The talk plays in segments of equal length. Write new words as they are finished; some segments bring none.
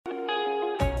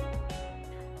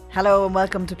Hello and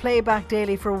welcome to Playback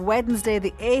Daily for Wednesday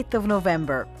the 8th of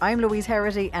November. I'm Louise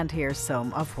Herity and here's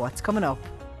some of what's coming up.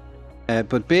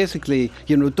 But basically,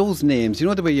 those names,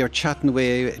 the way you're chatting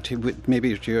away to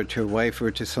maybe to your wife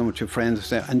or to your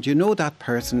friends, and you know that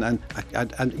person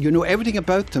and you know everything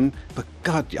about them, but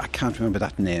God, I can't remember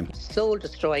that name. Soul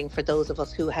destroying for those of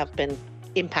us who have been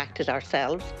impacted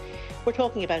ourselves. We're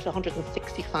talking about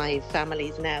 165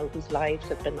 families now whose lives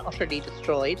have been utterly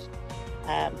destroyed.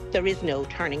 There is no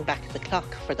turning back the clock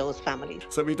for those families.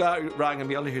 So my dad rang and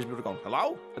we all hears people going,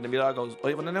 hello? And then my dad goes, I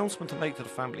have an announcement to make to the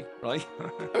family, right?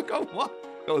 I go, what?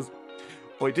 He goes,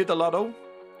 I did the lotto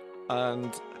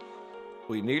and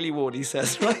we nearly won, he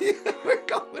says, right? We're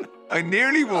going, I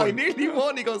nearly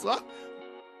won. He goes, what?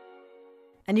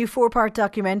 A new 4-part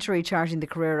documentary charting the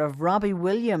career of Robbie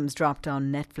Williams dropped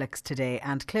on Netflix today,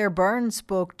 and Claire Byrne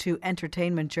spoke to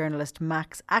entertainment journalist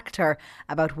Max Achter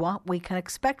about what we can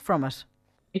expect from it.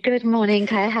 Good morning,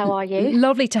 Claire. How are you?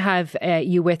 Lovely to have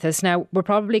you with us. Now, we're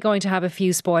probably going to have a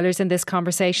few spoilers in this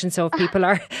conversation, so if people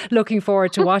are looking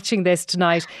forward to watching this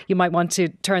tonight, you might want to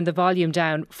turn the volume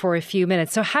down for a few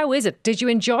minutes. So how is it? Did you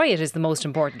enjoy it is the most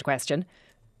important question.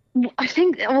 I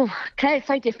think, Claire, it's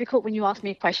so difficult when you ask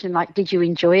me a question like, did you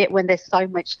enjoy it, when there's so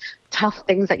much tough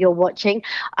things that you're watching.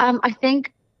 I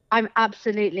think I'm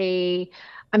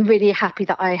really happy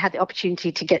that I had the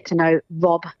opportunity to get to know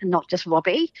Rob and not just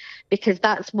Robbie, because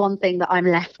that's one thing that I'm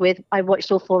left with. I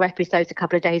watched all 4 episodes a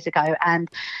couple of days ago, and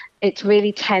it's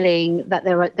really telling that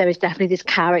there is definitely this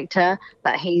character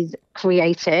that he's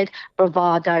created,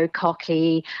 bravado,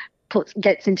 cocky,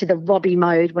 gets into the Robbie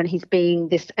mode when he's being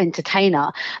this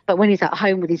entertainer. But when he's at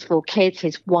home with his 4 kids,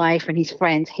 his wife and his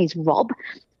friends, he's Rob.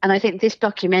 And I think this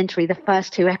documentary, the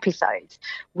first 2 episodes,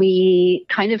 we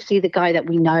kind of see the guy that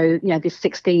we know, this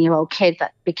 16-year-old kid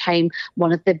that became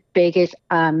one of the biggest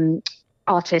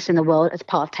artists in the world as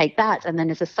part of Take That, and then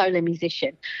as a solo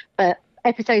musician. But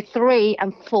episode 3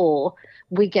 and 4,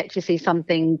 we get to see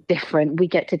something different. We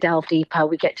get to delve deeper.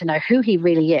 We get to know who he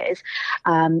really is,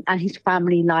 and his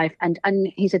family life and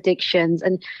his addictions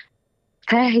and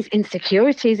his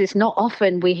insecurities. It's not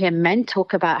often we hear men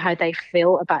talk about how they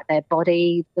feel about their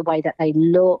body, the way that they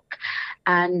look.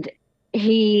 And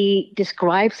he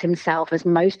describes himself as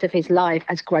most of his life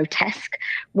as grotesque,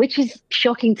 which is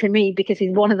shocking to me because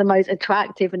he's one of the most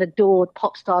attractive and adored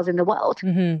pop stars in the world.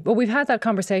 Mm-hmm. Well, we've had that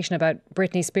conversation about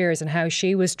Britney Spears and how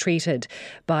she was treated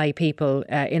by people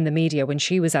in the media when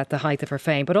she was at the height of her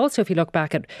fame. But also if you look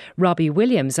back at Robbie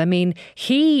Williams, I mean,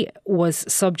 he was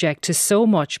subject to so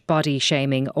much body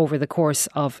shaming over the course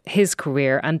of his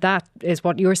career. And that is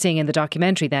what you're seeing in the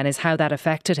documentary then, is how that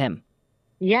affected him.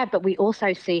 Yeah, but we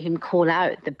also see him call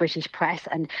out the British press.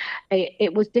 And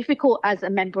it was difficult as a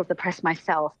member of the press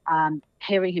myself,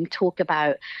 hearing him talk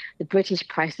about the British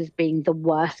press as being the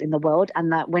worst in the world,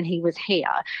 and that when he was here,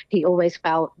 he always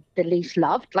felt the least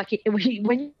loved. Like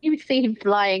when you see him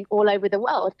flying all over the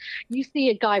world, you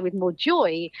see a guy with more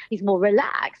joy. He's more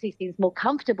relaxed. He seems more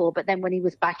comfortable. But then when he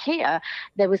was back here,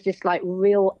 there was this like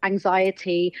real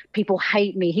anxiety. People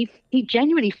hate me. He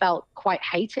genuinely felt quite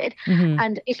hated. Mm-hmm.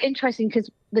 And it's interesting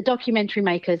because the documentary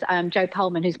makers, Joe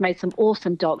Pullman, who's made some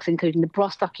awesome docs, including the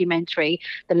Bros documentary,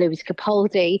 the Lewis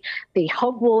Capaldi, the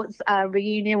Hogwarts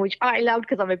reunion, which I loved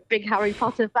because I'm a big Harry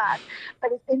Potter fan.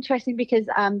 But it's interesting because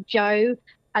Joe,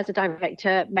 as a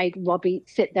director, made Robbie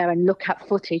sit there and look at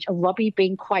footage of Robbie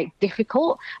being quite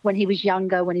difficult when he was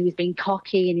younger, when he was being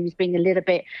cocky and he was being a little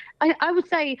bit, I would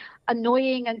say,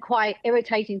 annoying and quite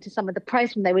irritating to some of the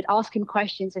press when they would ask him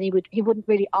questions and he wouldn't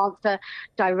really answer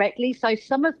directly. So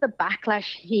some of the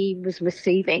backlash he was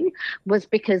receiving was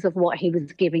because of what he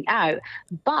was giving out.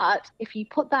 But if you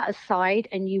put that aside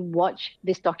and you watch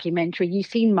this documentary, you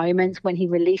see moments when he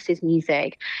releases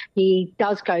music. He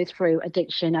does go through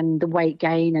addiction and the weight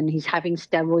gain, and he's having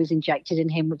steroids injected in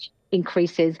him, which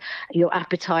increases your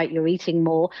appetite, you're eating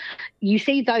more. You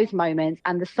see those moments,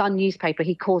 and the Sun newspaper,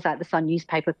 he calls out the Sun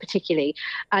newspaper particularly,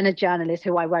 and a journalist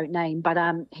who I won't name, but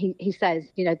he says,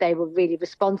 they were really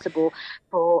responsible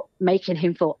for making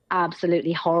him feel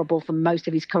absolutely horrible for most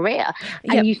of his career.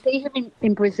 Yep. And you see him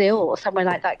in Brazil or somewhere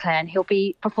like that, Claire, and he'll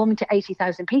be performing to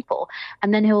 80,000 people,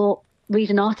 and then he'll read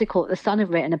an article that the Sun have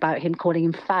written about him, calling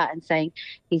him fat and saying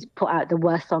he's put out the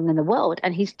worst song in the world,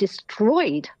 and he's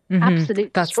destroyed,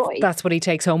 absolutely destroyed. That's what he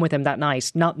takes home with him that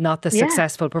night, not the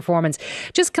successful performance.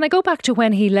 Just can I go back to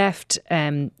when he left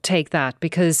Take That?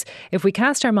 Because if we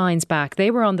cast our minds back, they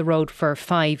were on the road for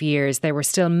 5 years. They were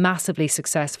still massively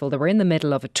successful. They were in the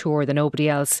middle of a tour, the Nobody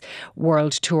Else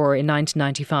World Tour in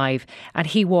 1995, and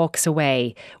he walks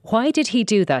away. Why did he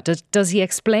do that? Does he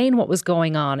explain what was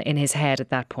going on in his head at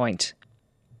that point?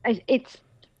 It's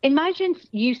imagine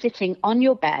you sitting on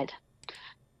your bed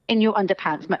in your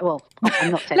underpants. Well,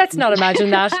 I'm not saying. Let's not imagine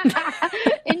that.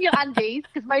 In your undies,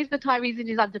 because most of the time he's in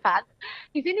his underpants.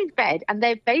 He's in his bed, and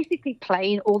they're basically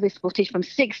playing all this footage from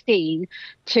 16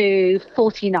 to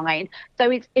 49.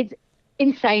 So it's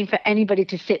insane for anybody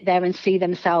to sit there and see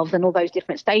themselves and all those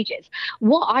different stages.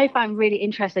 What I found really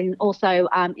interesting and also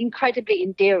incredibly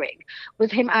endearing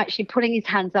was him actually putting his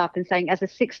hands up and saying, as a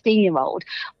 16-year-old,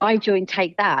 I joined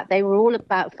Take That. They were all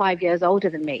about 5 years older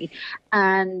than me.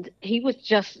 And he was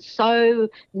just so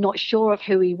not sure of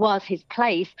who he was, his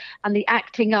place, and the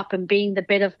acting up and being the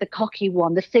bit of the cocky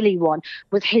one, the silly one,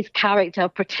 was his character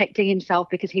protecting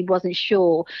himself because he wasn't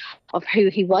sure of who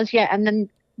he was yet. And then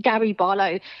Gary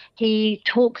Barlow, he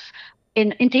talks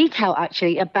in detail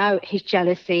actually about his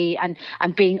jealousy and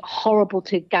being horrible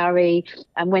to Gary,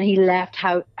 and when he left,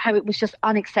 how it was just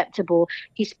unacceptable.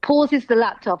 He pauses the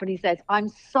laptop and he says, I'm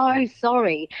so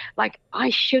sorry. Like,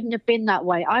 I shouldn't have been that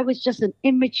way. I was just an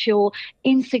immature,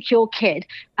 insecure kid.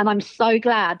 And I'm so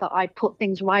glad that I put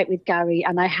things right with Gary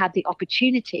and I had the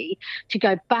opportunity to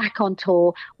go back on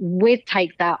tour with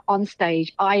Take That on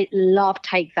stage. I love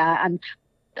Take That. And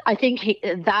I think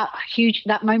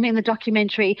that moment in the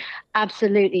documentary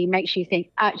absolutely makes you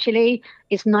think, actually,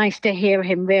 it's nice to hear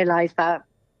him realise that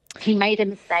he made a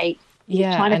mistake.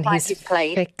 Yeah, trying to and find he's his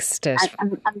place, fixed it.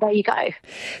 And there you go.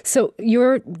 So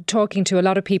you're talking to a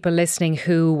lot of people listening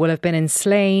who will have been in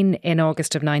Slane in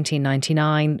August of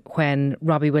 1999 when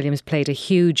Robbie Williams played a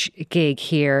huge gig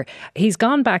here. He's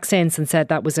gone back since and said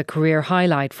that was a career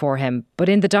highlight for him. But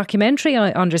in the documentary,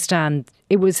 I understand,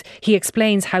 he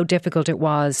explains how difficult it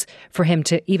was for him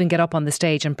to even get up on the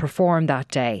stage and perform that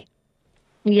day.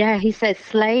 Yeah, he says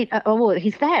Slane.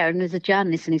 He's there, and there's a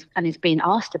journalist, and he's being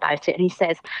asked about it, and he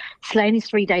says Slane is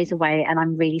 3 days away, and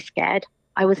I'm really scared.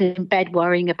 I was in bed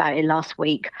worrying about it last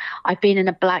week. I've been in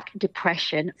a black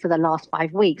depression for the last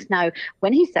 5 weeks. Now,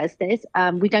 when he says this,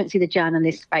 we don't see the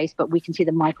journalist's face, but we can see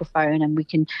the microphone, and we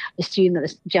can assume that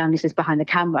the journalist is behind the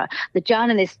camera. The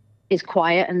journalist is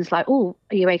quiet and is like, "Oh,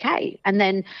 are you okay?" And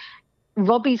then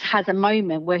Robbie's has a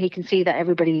moment where he can see that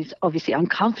everybody's obviously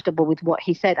uncomfortable with what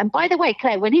he said. And by the way,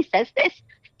 Claire, when he says this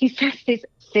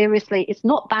seriously. It's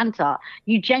not banter.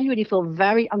 You genuinely feel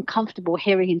very uncomfortable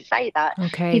hearing him say that.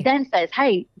 Okay. He then says,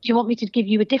 hey, do you want me to give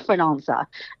you a different answer?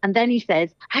 And then he says,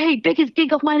 hey, biggest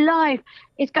gig of my life.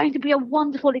 It's going to be a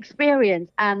wonderful experience.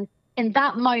 And in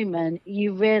that moment,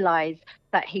 you realize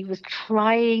that he was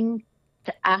trying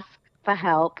to ask for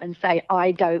help and say,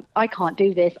 I can't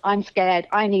do this. I'm scared.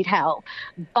 I need help.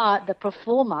 But the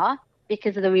performer,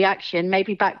 because of the reaction,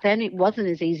 maybe back then it wasn't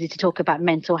as easy to talk about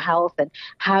mental health and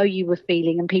how you were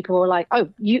feeling. And people were like, oh,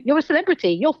 you're a celebrity.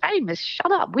 You're famous.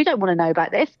 Shut up. We don't want to know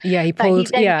about this. Yeah, he pulled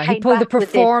the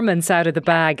performance out of the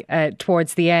bag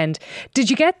towards the end.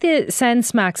 Did you get the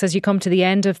sense, Max, as you come to the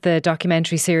end of the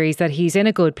documentary series, that he's in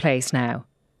a good place now?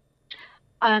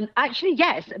 Actually,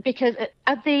 yes, because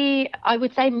I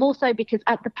would say more so because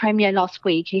at the premiere last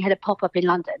week, he had a pop-up in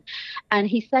London and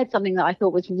he said something that I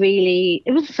thought was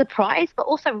it was a surprise, but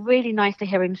also really nice to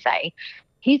hear him say.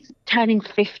 He's turning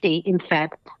 50 in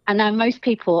Feb. And now most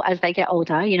people, as they get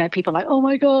older, people are like, oh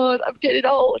my God, I'm getting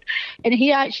old. And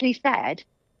he actually said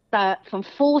that from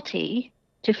 40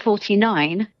 to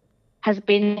 49 has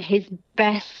been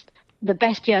the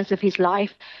best years of his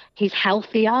life. He's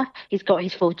healthier. He's got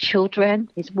his 4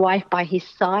 children, his wife by his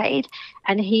side.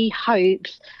 And he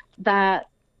hopes that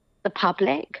the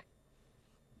public,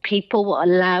 people will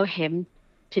allow him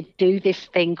to do this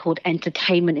thing called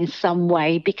entertainment in some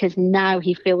way, because now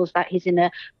he feels that he's in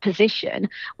a position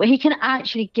where he can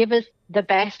actually give us the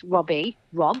best Rob,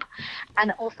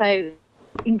 and also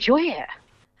enjoy it.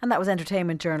 And that was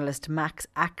entertainment journalist Max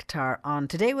Akhtar on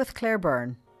Today with Claire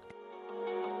Byrne.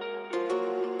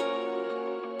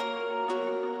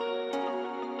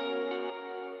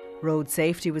 Road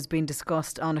safety was being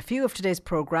discussed on a few of today's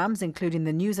programmes, including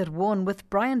the News at 1 with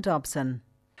Brian Dobson.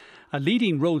 A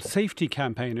leading road safety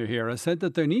campaigner here has said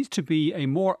that there needs to be a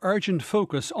more urgent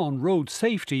focus on road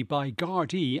safety by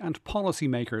Gardaí and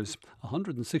policymakers.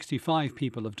 165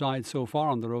 people have died so far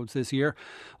on the roads this year,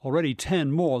 already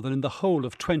 10 more than in the whole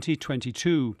of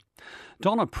 2022.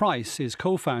 Donna Price is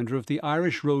co-founder of the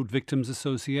Irish Road Victims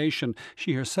Association.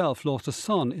 She herself lost a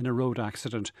son in a road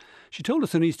accident. She told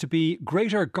us there needs to be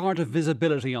greater Garda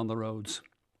visibility on the roads.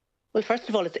 Well, first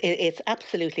of all, it's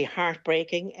absolutely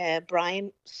heartbreaking,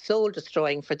 Brian,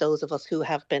 soul-destroying for those of us who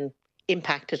have been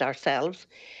impacted ourselves.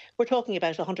 We're talking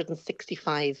about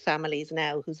 165 families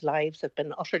now whose lives have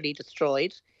been utterly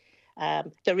destroyed.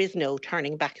 There is no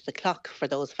turning back the clock for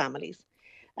those families.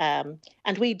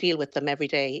 And we deal with them every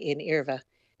day in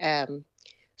IRVA.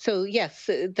 So, yes,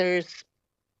 there's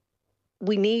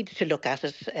we need to look at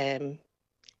it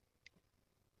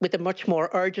with a much more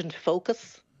urgent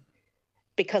focus,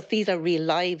 because these are real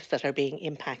lives that are being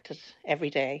impacted every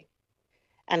day,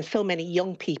 and so many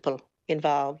young people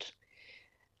involved.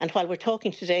 And while we're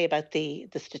talking today about the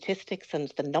statistics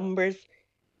and the numbers,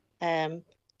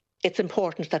 it's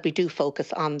important that we do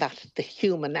focus on the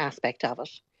human aspect of it.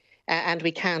 And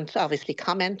we can't obviously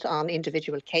comment on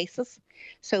individual cases.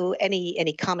 So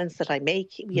any comments that I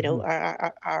make,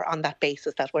 are on that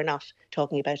basis, that we're not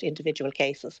talking about individual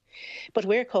cases. But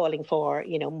we're calling for,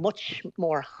 much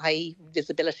more high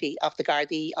visibility of the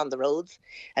Gardaí on the roads.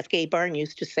 As Jason Byrne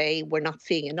used to say, we're not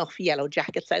seeing enough yellow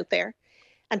jackets out there.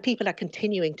 And people are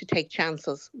continuing to take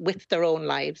chances with their own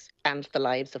lives and the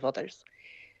lives of others.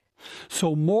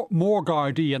 So more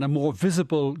Gardaí and a more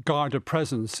visible Garda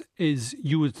presence is,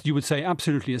 you would say,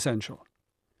 absolutely essential.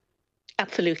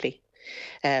 Absolutely.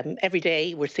 Every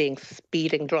day we're seeing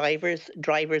speeding drivers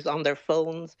on their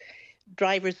phones,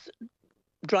 drivers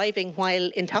driving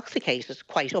while intoxicated,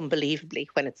 quite unbelievably,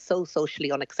 when it's so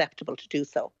socially unacceptable to do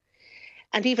so,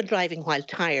 and even driving while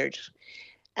tired.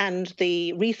 And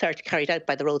the research carried out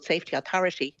by the Road Safety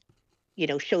Authority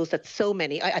shows that so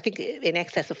many, I think in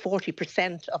excess of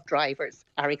 40% of drivers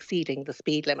are exceeding the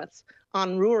speed limits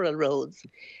on rural roads,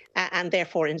 and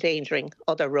therefore endangering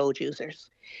other road users.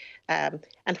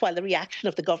 And while the reaction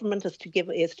of the government is to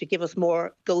give us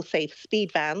more Go Safe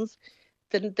speed vans,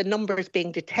 the numbers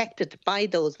being detected by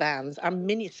those vans are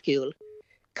minuscule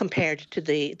compared to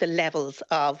the levels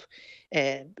of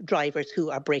drivers who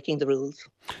are breaking the rules.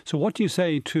 So what do you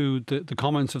say to the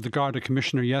comments of the Garda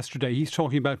Commissioner yesterday? He's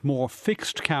talking about more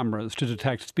fixed cameras to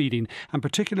detect speeding, and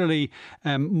particularly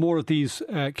more of these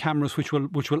cameras which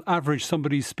will average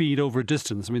somebody's speed over a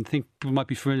distance. I mean, think people might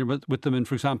be familiar with them in,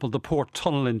 for example, the Port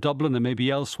Tunnel in Dublin and maybe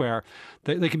elsewhere.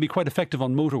 They can be quite effective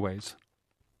on motorways.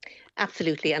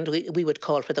 Absolutely, and we would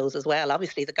call for those as well.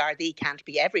 Obviously, the Gardaí can't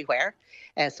be everywhere,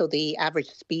 so the average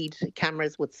speed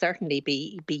cameras would certainly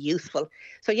be useful.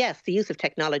 So yes, the use of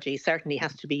technology certainly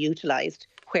has to be utilised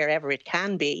wherever it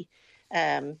can be,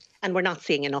 and we're not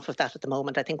seeing enough of that at the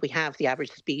moment. I think we have the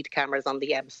average speed cameras on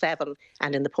the M7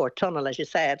 and in the Port Tunnel, as you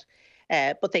said,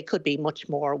 but they could be much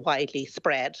more widely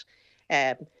spread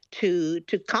to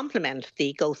complement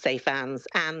the Go Safe vans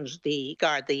and the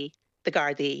Gardaí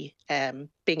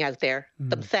being out there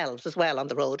themselves as well on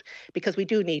the road, because we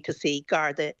do need to see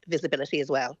Garda visibility as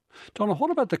well. Donna, what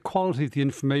about the quality of the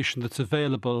information that's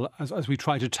available as we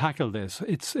try to tackle this?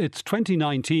 It's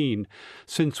 2019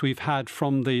 since we've had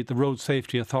from the Road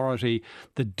Safety Authority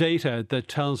the data that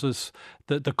tells us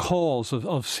the cause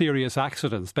of serious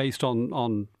accidents based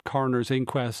on coroner's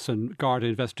inquests and Garda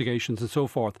investigations and so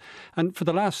forth. And for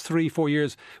the last 3-4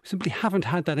 years, we simply haven't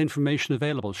had that information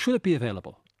available. Should it be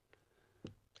available?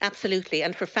 Absolutely.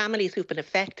 And for families who've been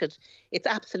affected, it's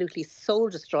absolutely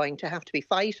soul-destroying to have to be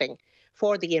fighting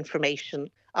for the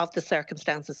information of the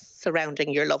circumstances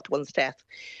surrounding your loved one's death.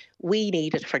 We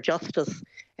need it for justice,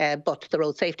 but the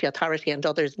Road Safety Authority and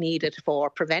others need it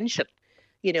for prevention.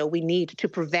 We need to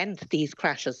prevent these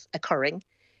crashes occurring.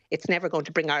 It's never going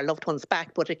to bring our loved ones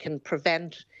back, but it can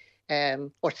prevent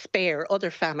or spare other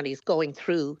families going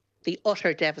through the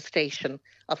utter devastation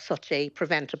of such a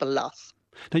preventable loss.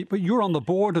 Now, but you're on the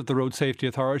board of the Road Safety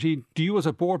Authority. Do you as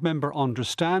a board member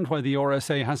understand why the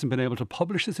RSA hasn't been able to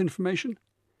publish this information?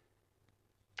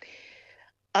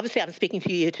 Obviously, I'm speaking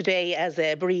to you today as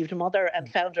a bereaved mother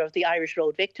and founder of the Irish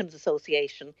Road Victims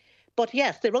Association. But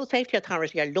yes, the Road Safety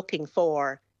Authority are looking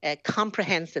for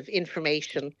comprehensive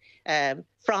information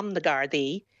from the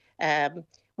Gardaí.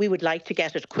 We would like to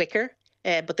get it quicker,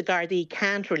 but the Gardaí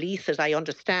can't release it, I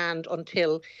understand,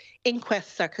 until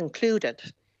inquests are concluded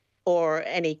or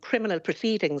any criminal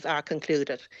proceedings are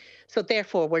concluded. So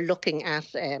therefore, we're looking at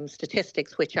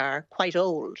statistics which are quite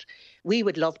old. We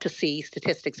would love to see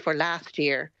statistics for last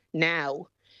year now,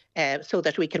 so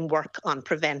that we can work on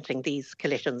preventing these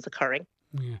collisions occurring.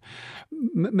 Yeah.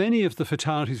 Many of the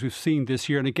fatalities we've seen this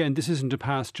year, and again, this isn't to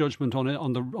pass judgment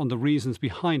on the reasons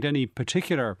behind any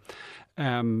particular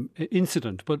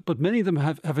incident, but many of them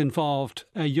have involved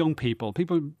young people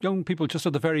just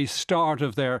at the very start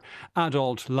of their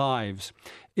adult lives.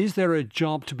 Is there a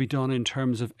job to be done in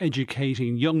terms of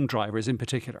educating young drivers in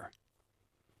particular?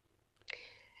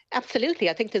 Absolutely.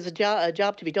 I think there's a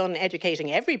job to be done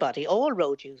educating everybody, all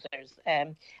road users.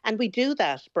 And we do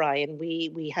that, Brian.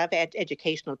 We have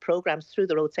educational programs through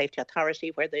the Road Safety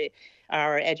Authority where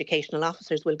our educational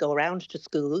officers will go around to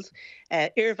schools.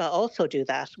 IRVA also do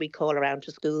that. We call around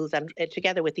to schools and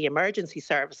together with the emergency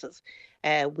services,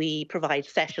 we provide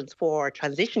sessions for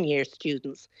transition year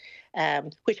students,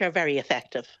 which are very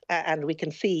effective. And we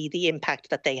can see the impact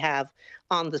that they have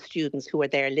on the students who are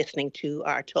there listening to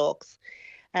our talks.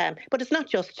 But it's not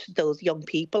just those young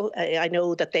people. I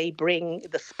know that they bring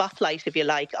the spotlight, if you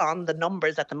like, on the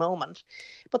numbers at the moment.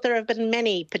 But there have been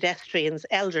many pedestrians,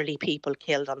 elderly people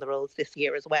killed on the roads this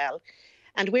year as well.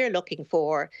 And we're looking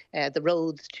for the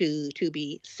roads to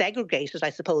be segregated,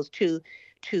 I suppose, to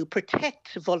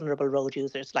protect vulnerable road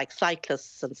users like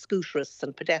cyclists and scooterists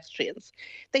and pedestrians.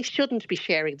 They shouldn't be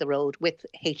sharing the road with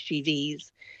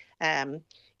HGVs.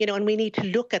 And we need to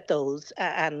look at those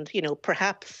and,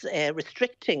 perhaps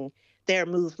restricting their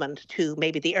movement to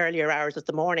maybe the earlier hours of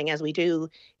the morning, as we do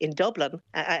in Dublin.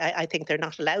 I think they're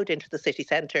not allowed into the city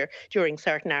centre during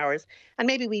certain hours. And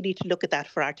maybe we need to look at that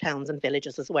for our towns and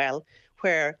villages as well,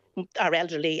 where our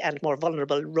elderly and more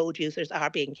vulnerable road users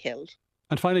are being killed.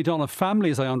 And finally, Donna,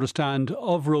 families, I understand,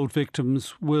 of road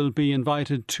victims will be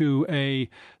invited to a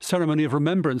ceremony of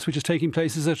remembrance, which is taking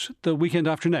place, is it the weekend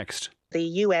after next? The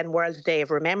UN World Day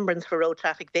of Remembrance for Road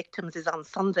Traffic Victims is on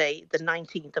Sunday, the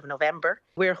 19th of November.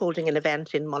 We're holding an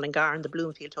event in Mullingar in the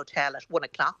Bloomfield Hotel at 1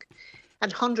 o'clock.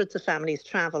 And hundreds of families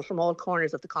travel from all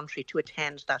corners of the country to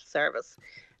attend that service.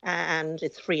 And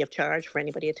it's free of charge for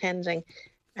anybody attending,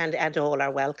 and all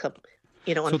are welcome.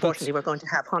 Unfortunately, we're going to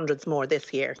have hundreds more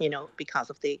this year, because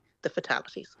of the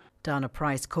fatalities. Donna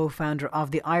Price, co-founder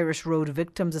of the Irish Road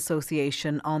Victims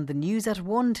Association, on the News at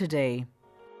 1 today.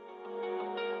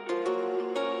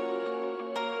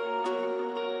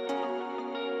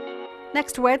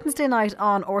 Next Wednesday night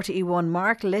on RTE1,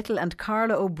 Mark Little and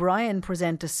Carla O'Brien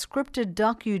present a scripted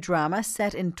docudrama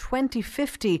set in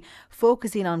 2050,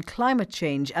 focusing on climate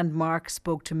change, and Mark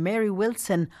spoke to Mary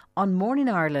Wilson on Morning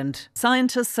Ireland.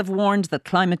 Scientists have warned that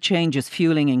climate change is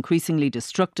fueling increasingly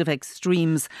destructive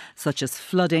extremes such as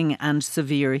flooding and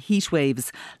severe heat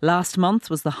waves. Last month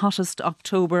was the hottest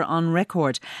October on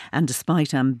record, and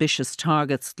despite ambitious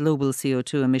targets, global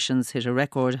CO2 emissions hit a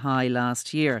record high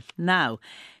last year. Now,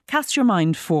 cast your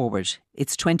mind forward.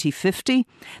 It's 2050.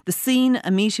 The scene,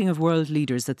 a meeting of world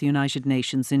leaders at the United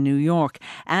Nations in New York.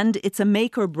 And it's a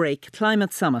make or break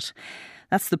climate summit.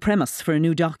 That's the premise for a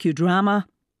new docudrama.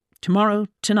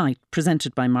 Tonight,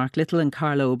 presented by Mark Little and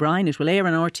Carla O'Brien. It will air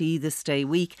on RTE this day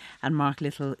week. And Mark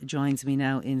Little joins me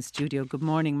now in studio. Good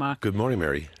morning, Mark. Good morning,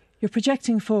 Mary. You're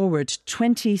projecting forward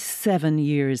 27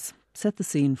 years. Set the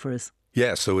scene for us.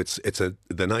 Yeah, so it's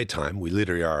the night time. We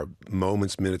literally are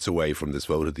minutes away from this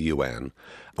vote at the UN,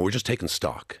 and we're just taking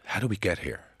stock. How do we get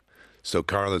here? So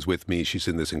Carla's with me. She's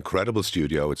in this incredible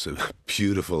studio. It's a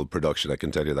beautiful production, I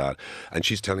can tell you that. And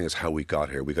she's telling us how we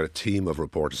got here. We got a team of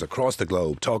reporters across the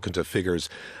globe talking to figures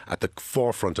at the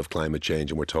forefront of climate change,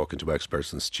 and we're talking to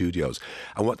experts in studios.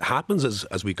 And what happens is,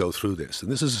 as we go through this,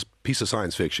 and this is a piece of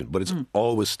science fiction, but it's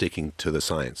always sticking to the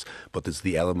science. But there's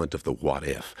the element of the what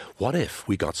if. What if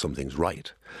we got some things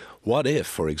right? What if,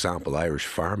 for example, Irish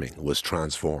farming was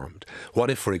transformed?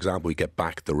 What if, for example, we get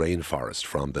back the rainforest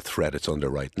from the threat it's under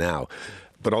right now?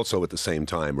 But also at the same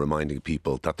time reminding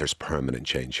people that there's permanent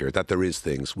change here, that there is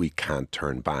things we can't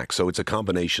turn back. So it's a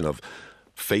combination of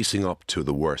facing up to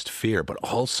the worst fear, but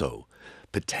also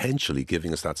potentially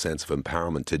giving us that sense of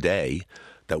empowerment today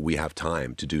that we have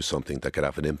time to do something that could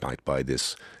have an impact by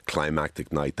this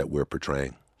climactic night that we're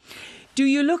portraying. Do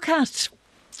you look at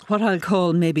what I'll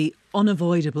call maybe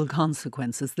unavoidable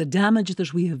consequences, the damage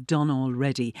that we have done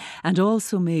already, and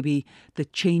also maybe the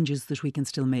changes that we can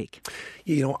still make?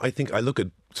 I think I look at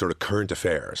sort of current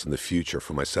affairs and the future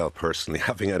for myself personally,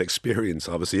 having had experience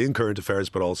obviously in current affairs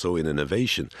but also in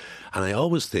innovation. And I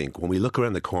always think when we look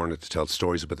around the corner to tell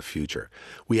stories about the future,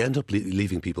 we end up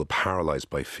leaving people paralysed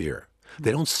by fear.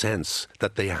 They don't sense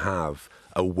that they have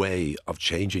a way of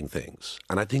changing things.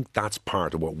 And I think that's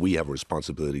part of what we have a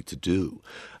responsibility to do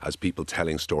as people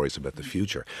telling stories about the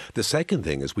future. The second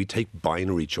thing is we take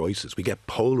binary choices. We get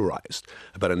polarised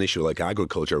about an issue like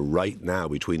agriculture right now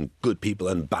between good people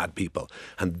and bad people.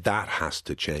 And that has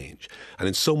to change. And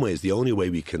in some ways, the only way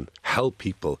we can help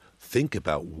people think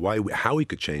about how we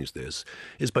could change this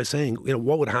is by saying,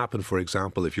 what would happen, for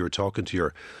example, if you were talking to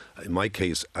your, in my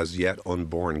case, as yet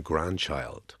unborn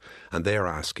grandchild, and they're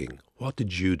asking, what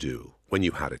did you do when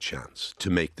you had a chance to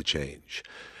make the change?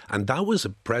 And that was a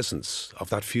presence of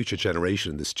that future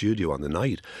generation in the studio on the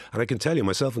night. And I can tell you,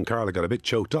 myself and Carla got a bit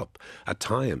choked up at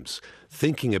times,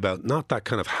 thinking about not that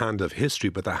kind of hand of history,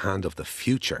 but the hand of the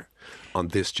future on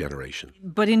this generation.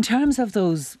 But in terms of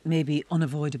those maybe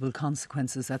unavoidable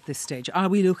consequences at this stage, are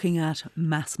we looking at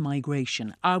mass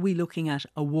migration? Are we looking at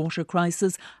a water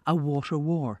crisis, a water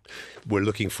war? We're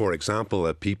looking, for example,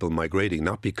 at people migrating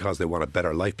not because they want a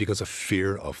better life, because of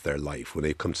fear of their life when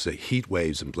it comes to heat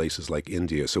waves in places like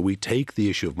India. So we take the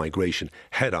issue of migration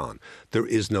head on. There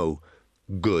is no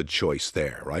good choice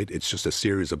there, right? It's just a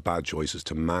series of bad choices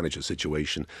to manage a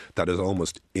situation that is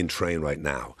almost in train right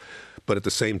now. But at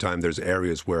the same time, there's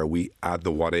areas where we add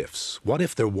the what ifs. What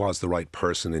if there was the right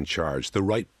person in charge, the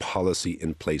right policy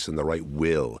in place and the right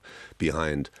will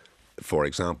behind, for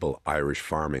example, Irish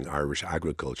farming, Irish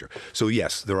agriculture? So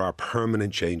yes, there are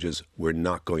permanent changes we're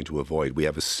not going to avoid. We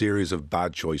have a series of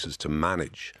bad choices to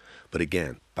manage. But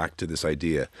again, back to this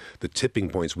idea, the tipping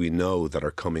points we know that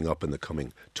are coming up in the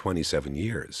coming 27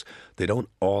 years, they don't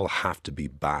all have to be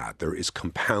bad. There is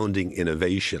compounding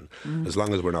innovation, as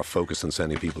long as we're not focused on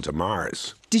sending people to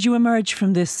Mars. Did you emerge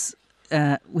from this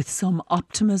with some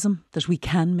optimism that we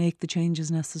can make the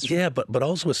changes necessary? Yeah, but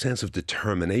also a sense of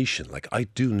determination. Like, I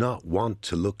do not want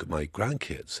to look at my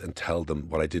grandkids and tell them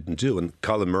what I didn't do. And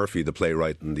Colin Murphy, the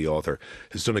playwright and the author,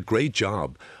 has done a great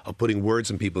job of putting words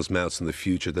in people's mouths in the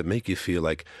future that make you feel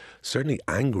like certainly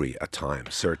angry at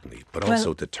times, certainly, but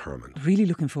also determined. Really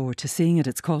looking forward to seeing it.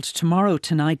 It's called Tomorrow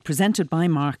Tonight, presented by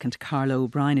Mark and Carla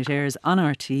O'Brien. It airs on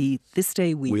RTÉ this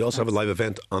day week. We also have a live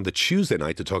event on the Tuesday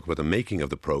night to talk about the making of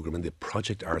the programme in the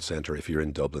Project Art Centre. If you're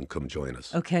in Dublin, come join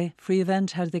us. OK, free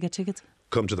event. How do they get tickets?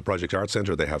 Come to the Project Art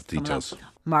Centre, they have details.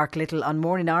 Mark Little on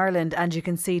Morning Ireland, and you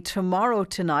can see Tomorrow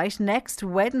Tonight next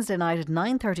Wednesday night at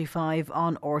 9:35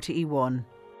 on RTE1.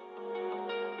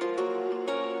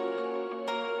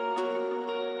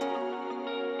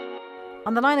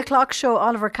 On the 9 o'clock show,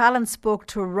 Oliver Callan spoke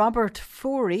to Robert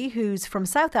Forey, who's from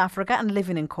South Africa and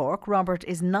living in Cork. Robert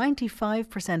is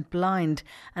 95% blind,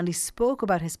 and he spoke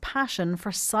about his passion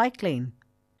for cycling.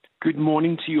 Good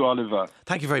morning to you, Oliver.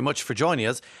 Thank you very much for joining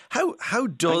us. How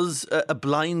does a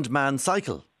blind man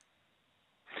cycle?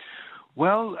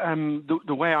 Well,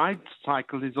 the way I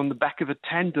cycle is on the back of a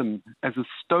tandem as a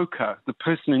stoker. The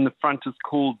person in the front is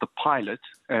called the pilot,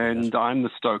 and I'm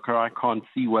the stoker. I can't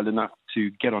see well enough to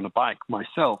get on a bike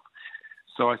myself,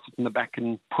 so I sit in the back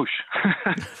and push.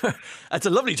 That's a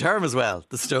lovely term as well,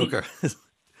 the stoker.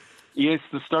 Yes,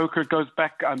 the stoker goes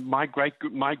back. My great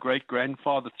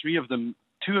grandfather,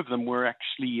 two of them were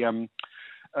actually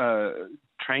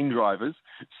train drivers.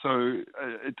 So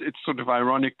it's sort of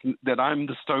ironic that I'm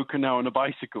the stoker now on a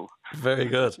bicycle. Very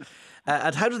good.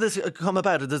 And how did this come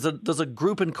about? There's a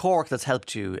group in Cork that's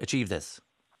helped you achieve this.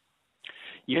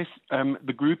 Yes,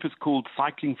 the group is called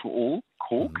Cycling for All,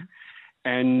 Cork.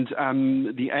 And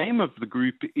the aim of the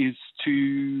group is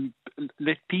to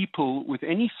let people with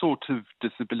any sort of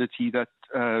disability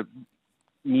that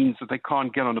means that they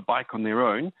can't get on a bike on their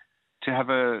own to have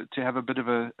a bit of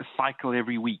a cycle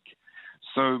every week.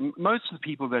 So most of the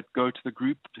people that go to the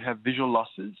group have visual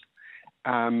losses,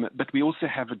 but we also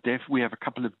have a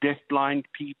couple of deaf-blind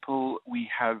people. We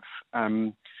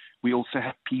also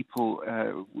have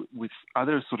people with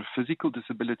other sort of physical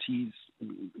disabilities,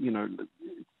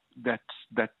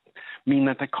 that mean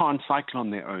that they can't cycle on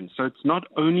their own. So it's not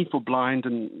only for blind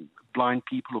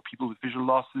people or people with visual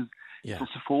losses. Yeah. It's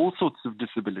also for all sorts of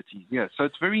disabilities. Yeah, so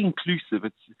it's very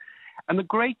inclusive. And the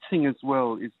great thing as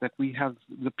well is that we have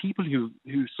the people who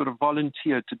sort of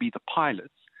volunteer to be the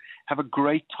pilots have a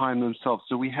great time themselves.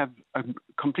 So we have a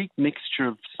complete mixture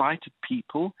of sighted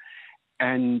people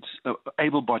and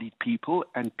able-bodied people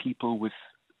and people with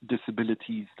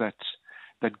disabilities that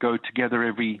go together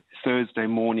every Thursday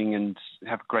morning and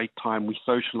have a great time. We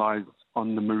socialise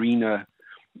on the marina,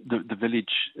 the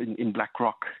village in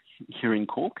Blackrock here in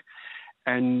Cork.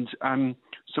 And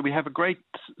so we have a great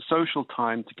social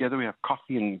time together. We have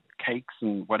coffee and cakes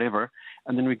and whatever.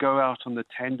 And then we go out on the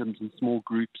tandems in small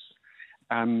groups.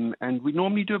 And we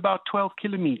normally do about 12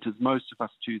 kilometres. Most of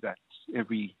us do that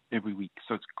every week.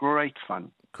 So it's great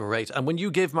fun. Great. And when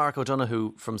you gave Mark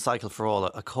O'Donoghue from Cycle for All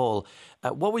a call,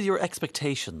 what were your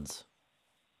expectations?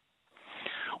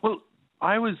 Well,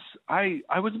 I was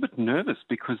a bit nervous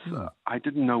because I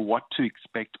didn't know what to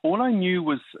expect. All I knew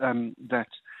was that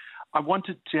I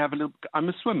wanted to have a little. I'm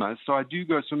a swimmer, so I do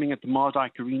go swimming at the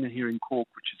Mardyke Arena here in Cork,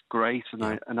 which is great.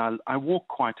 And I walk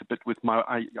quite a bit with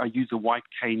I use a white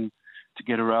cane to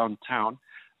get around town,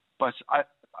 but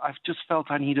I've just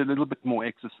felt I need a little bit more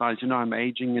exercise. I'm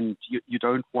aging, and you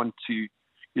don't want to.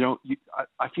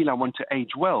 I feel I want to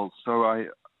age well, so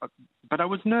but I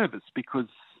was nervous because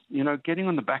getting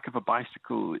on the back of a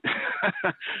bicycle,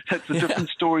 that's a different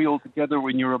story altogether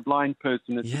when you're a blind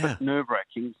person. It's a bit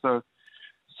nerve-wracking. So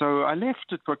I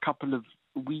left it for a couple of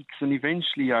weeks, and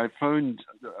eventually I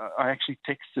actually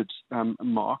texted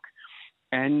Mark,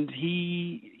 and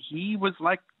he was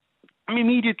like,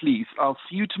 immediately, I'll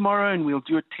see you tomorrow and we'll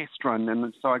do a test run.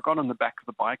 And so I got on the back of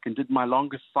the bike and did my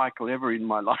longest cycle ever in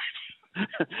my life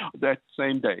that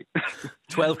same day.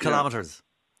 12 kilometres.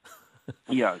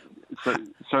 Yeah.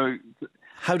 So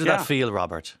how did that feel,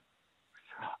 Robert?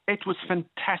 It was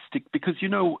fantastic because,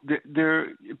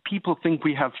 people think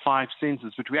we have 5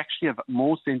 senses, but we actually have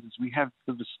more senses. We have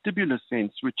the vestibular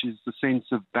sense, which is the sense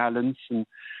of balance and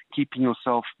keeping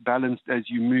yourself balanced as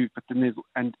you move. But then there's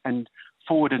and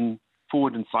forward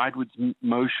and sideways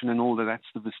motion and all that.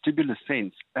 That's the vestibular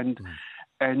sense. And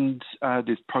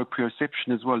there's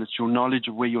proprioception as well. It's your knowledge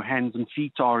of where your hands and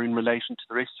feet are in relation to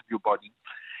the rest of your body.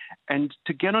 And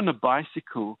to get on a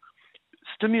bicycle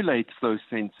stimulates those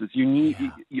senses.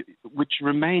 Which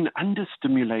remain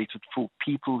understimulated for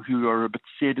people who are a bit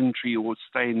sedentary or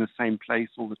stay in the same place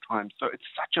all the time. So it's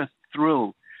such a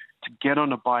thrill to get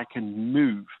on a bike and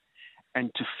move,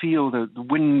 and to feel the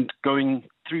wind going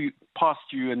past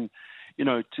you, and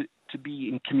to be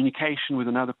in communication with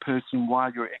another person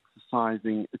while you're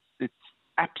exercising. It's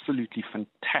absolutely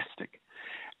fantastic.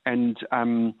 And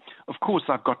of course,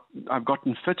 I've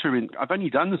gotten fitter. I've only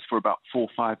done this for about 4 or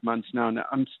 5 months now, and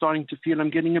I'm starting to feel I'm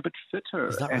getting a bit fitter.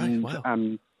 Is that right? And,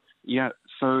 wow.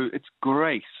 So it's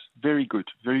great, very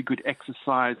good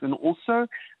exercise, and also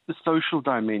the social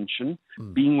dimension,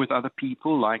 being with other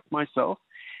people like myself.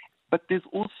 But there's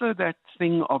also that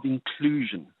thing of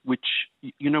inclusion, which,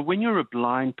 when you're a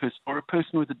blind person or a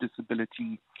person with a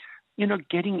disability,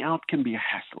 getting out can be a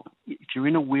hassle. If you're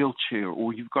in a wheelchair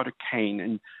or you've got a cane,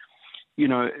 and,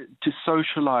 to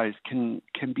socialize can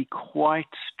be quite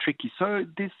tricky. So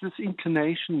there's this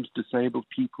inclination to disabled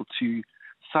people to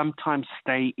sometimes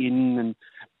stay in and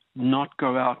not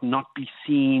go out, not be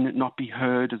seen, not be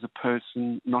heard as a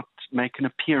person, not make an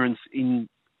appearance in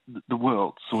the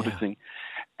world, sort of thing.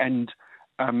 And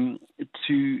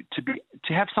to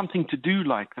have something to do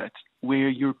like that, where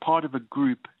you're part of a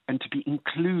group and to be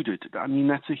included. I mean,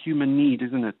 that's a human need,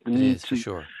 isn't it? The need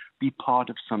to be part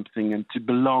of something and to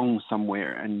belong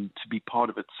somewhere and to be part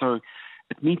of it. So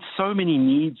it meets so many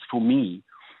needs for me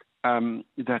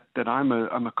that I'm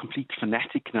a complete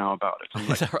fanatic now about it. I'm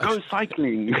like, go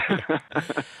cycling.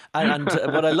 and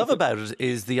what I love about it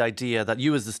is the idea that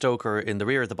you, as the stoker in the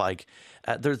rear of the bike,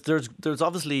 there's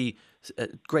obviously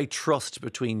great trust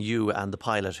between you and the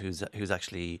pilot, who's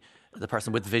actually the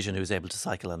person with vision who's able to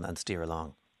cycle and steer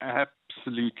along.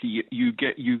 Absolutely.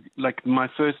 You like my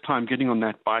first time getting on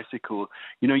that bicycle,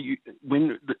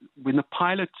 when the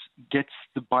pilot gets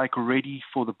the bike ready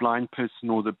for the blind person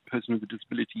or the person with a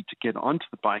disability to get onto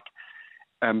the bike,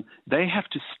 they have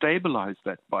to stabilize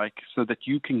that bike so that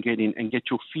you can get in and get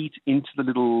your feet into the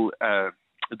little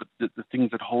the things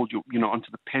that hold you,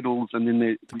 onto the pedals, and then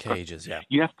the cages.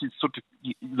 You have to sort of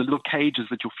the little cages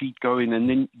that your feet go in, and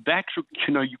then that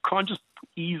you can't just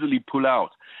easily pull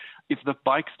out. If the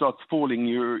bike starts falling,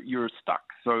 you're stuck.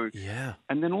 So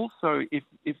and then also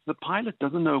if the pilot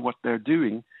doesn't know what they're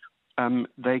doing,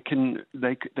 they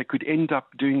could end up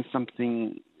doing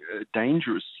something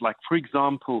dangerous. Like, for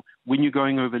example, when you're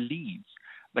going over leaves,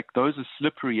 like those are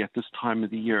slippery at this time of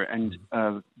the year, and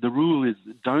the rule is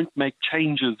don't make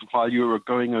changes while you're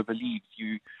going over leaves.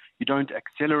 You don't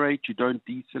accelerate, you don't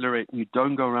decelerate, and you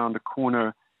don't go around a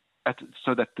corner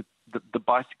so that the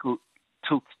bicycle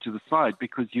tilts to the side,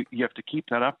 because you have to keep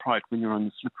that upright when you're on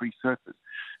the slippery surface.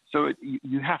 So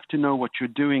you have to know what you're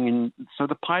doing, and so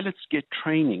the pilots get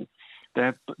training. They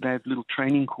have little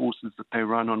training courses that they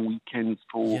run on weekends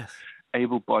for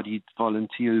able-bodied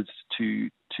volunteers to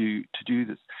do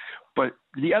this. But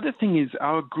the other thing is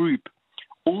our group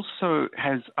also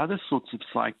has other sorts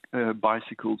of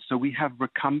bicycles. So we have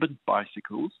recumbent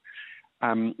bicycles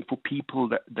for people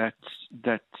that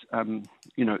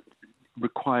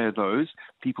require those,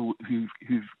 people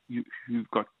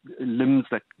who've got limbs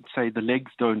that say the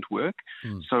legs don't work.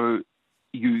 So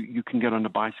you can get on a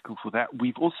bicycle for that.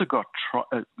 We've also got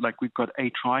we've got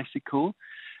a tricycle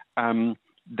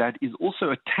that is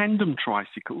also a tandem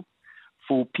tricycle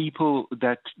for people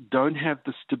that don't have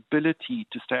the stability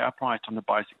to stay upright on a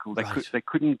bicycle. They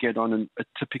couldn't get on a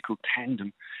typical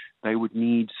tandem. They would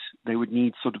need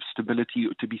sort of stability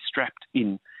to be strapped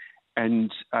in.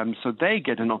 And so they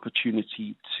get an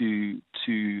opportunity to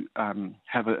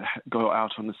go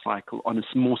out on a cycle, on a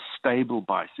more stable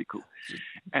bicycle.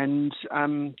 And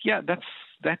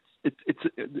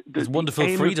there's wonderful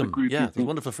freedom. There's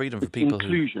wonderful freedom for people.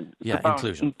 Inclusion.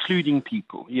 Including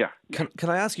people. Yeah. Can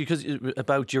I ask you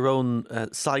about your own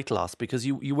sight loss, because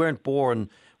you weren't born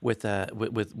with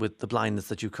the blindness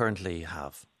that you currently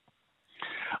have?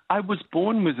 I was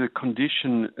born with a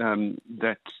condition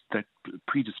that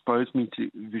predisposed me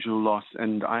to visual loss,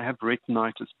 and I have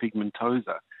retinitis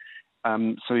pigmentosa.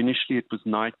 So initially it was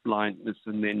night blindness,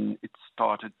 and then it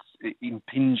started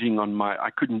impinging on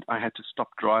I had to stop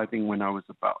driving when I was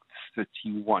about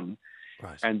 31.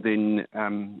 Right. And then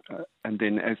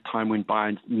as time went by,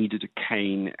 I needed a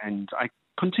cane, and I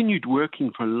continued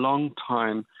working for a long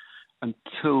time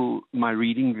until my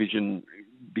reading vision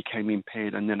became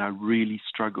impaired, and then I really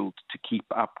struggled to keep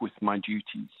up with my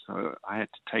duties. So I had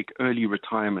to take early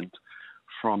retirement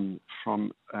from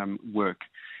work,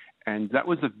 and that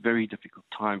was a very difficult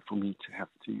time for me to have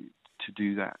to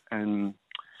do that. And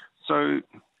so,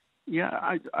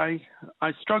 I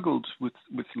struggled with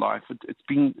life. It's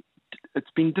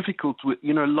been difficult.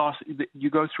 Loss. You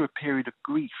go through a period of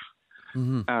grief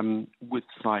with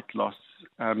sight loss.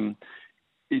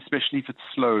 Especially if it's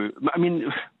slow. I mean,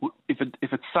 if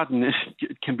it's sudden,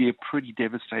 it can be a pretty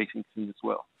devastating thing as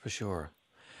well. For sure.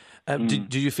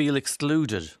 Do you feel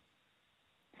excluded?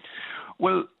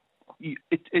 Well,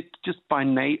 it just by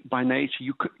nature.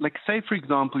 You could, like, say for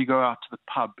example, you go out to the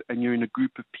pub and you're in a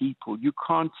group of people. You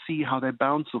can't see how they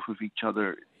bounce off of each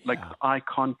other, like eye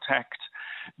contact,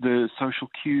 the social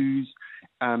cues,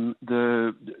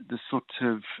 the sort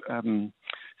of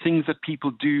things that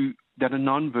people do that are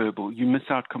nonverbal. You miss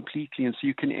out completely, and so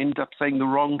you can end up saying the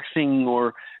wrong thing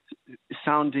or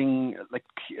sounding like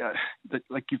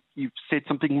you've said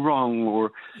something wrong.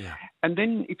 And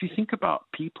then if you think about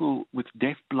people with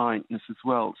deaf blindness as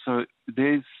well, so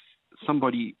there's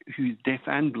somebody who's deaf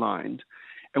and blind,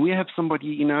 and we have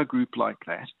somebody in our group like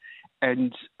that,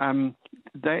 and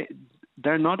they're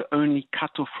not only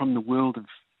cut off from the world of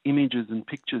images and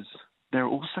pictures, they're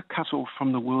also cut off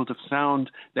from the world of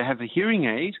sound. They have a hearing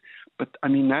aid, but I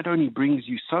mean, that only brings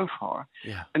you so far.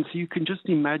 Yeah. And so you can just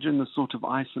imagine the sort of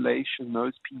isolation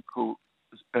those people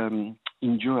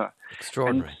endure.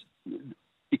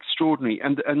 Extraordinary.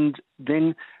 And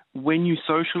then when you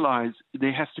socialize,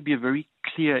 there has to be a very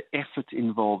clear effort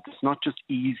involved. It's not just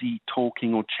easy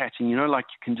talking or chatting, like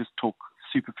you can just talk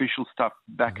superficial stuff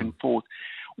back and forth.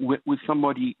 With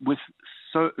somebody with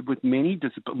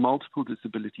multiple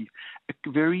disabilities, a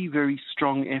very, very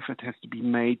strong effort has to be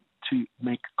made to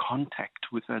make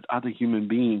contact with that other human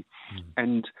being.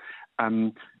 And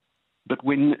but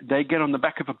when they get on the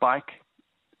back of a bike,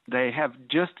 they have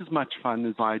just as much fun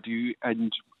as I do,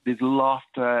 and there's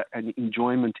laughter and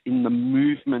enjoyment in the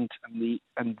movement and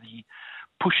the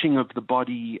pushing of the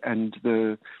body and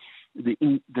the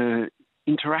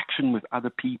interaction with other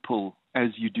people as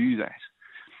you do that.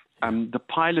 The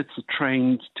pilots are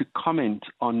trained to comment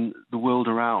on the world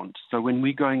around. So when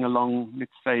we're going along,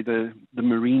 let's say the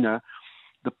marina,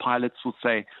 the pilots will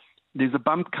say, "There's a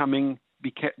bump coming.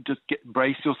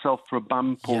 Brace yourself for a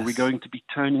bump," or "We're going to be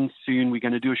turning soon. We're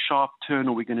going to do a sharp turn,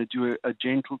 or we're going to do a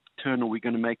gentle turn, or we're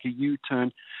going to make a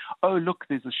U-turn. Oh, look,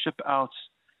 there's a ship out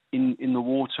in the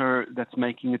water that's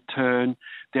making a turn.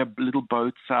 There are little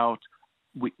boats out.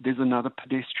 There's another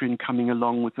pedestrian coming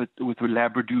along with a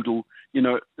labradoodle."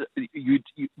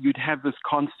 You'd have this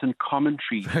constant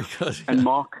commentary and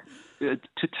Mark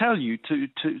to tell you to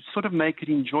sort of make it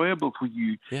enjoyable for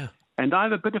you. Yeah. And I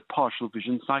have a bit of partial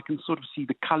vision, so I can sort of see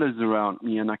the colors around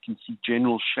me, and I can see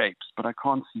general shapes, but I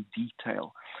can't see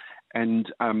detail.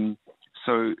 And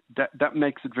so that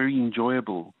makes it very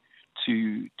enjoyable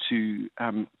to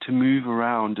move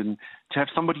around and to have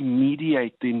somebody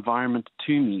mediate the environment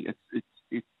to me.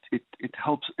 It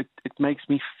helps. It makes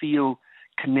me feel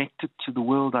connected to the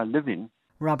world I live in.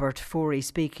 Robert Forey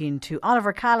speaking to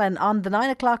Oliver Callan on the 9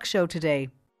 o'clock show today.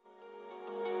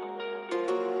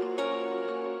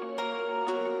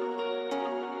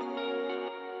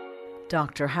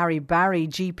 Dr. Harry Barry,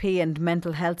 GP and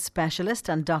mental health specialist,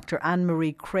 and Dr.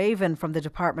 Anne-Marie Craven from the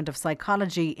Department of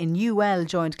Psychology in UL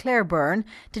joined Claire Byrne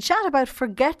to chat about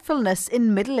forgetfulness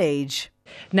in middle age.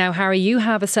 Now, Harry, you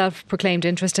have a self-proclaimed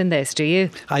interest in this, do you?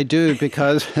 I do,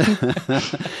 because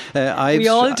we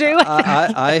all do.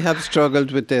 I have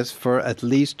struggled with this for at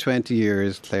least 20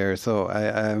 years, Claire. So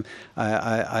I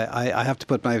have to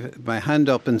put my hand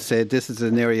up and say this is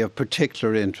an area of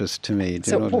particular interest to me.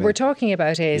 So what we're talking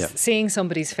about is seeing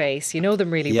somebody's face, you know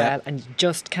them really well, and you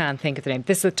just can't think of the name.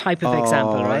 This is a type of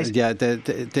example, right? Yeah,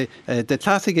 the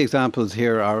classic examples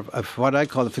here are of what I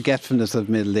call the forgetfulness of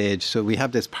middle age. So we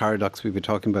have this paradox, we'll be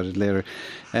talking about it later.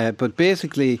 But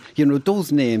basically,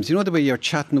 those names, the way you're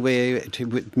chatting away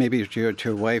maybe to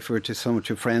your wife or to some of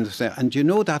your friends, and you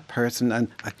know that person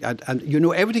and you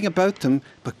know everything about them,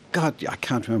 but God, I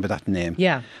can't remember that name.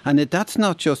 Yeah. And that's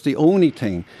not just the only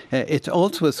thing. It's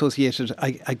also associated.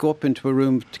 I go up into a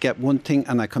room to get one thing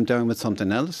and I come down with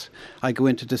something else. I go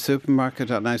into the supermarket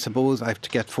and I suppose I have to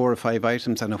get 4 or 5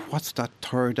 items, and what's that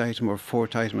third item or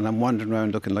fourth item, and I'm wandering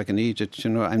around looking like an idiot.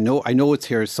 I know it's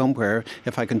here somewhere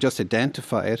if I can just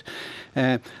identify it.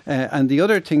 And the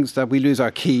other things that we lose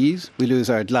our keys, we lose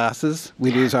our glasses,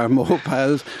 we lose our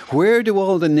mobiles. Where do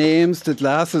all the names, the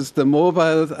glasses, the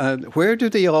mobiles, where do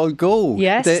they all go?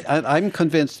 Yes. And I'm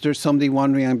convinced there's somebody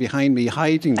wandering on behind me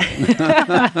hiding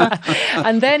them.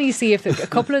 And then you see if a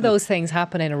couple of those things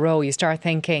happen in a row, you start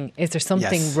thinking, is there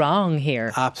something wrong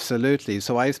here? Absolutely.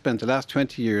 So I spent the last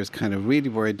 20 years kind of really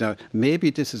worried now, maybe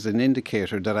this is an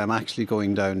indicator that I'm actually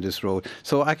going down this road.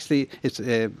 So actually, it's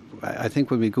I think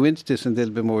when we go into this in a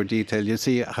little bit more detail, you'll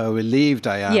see how relieved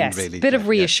I am. Yes, really. Bit of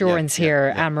reassurance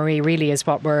here, Anne-Marie, really is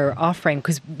what we're offering.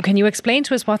 Because can you explain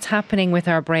to us what's happening with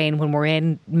our brain when we're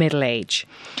in middle age?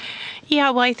 Yeah,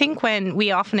 well, I think when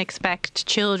we often expect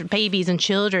babies and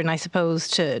children, I suppose,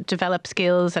 to develop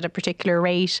skills at a particular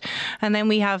rate, and then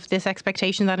we have this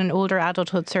expectation that in older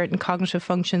adulthood certain cognitive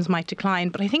functions might decline.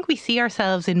 But I think we see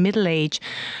ourselves in middle age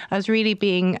as really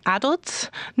being adults,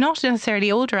 not necessarily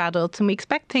older adults, and we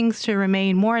expect things to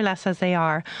remain more or less as they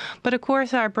are. But of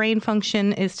course, our brain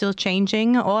function is still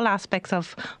changing. All aspects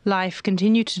of life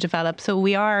continue to develop, so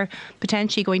we are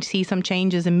potentially going to see some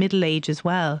changes in middle age as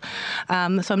well.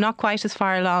 So I'm not quite as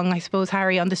far along, I suppose,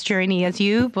 Harry, on this journey as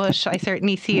you, but I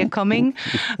certainly see it coming,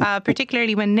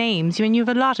 particularly when you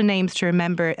have a lot of names to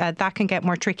remember, that can get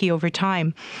more tricky over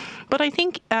time. But I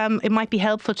think it might be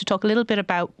helpful to talk a little bit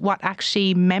about what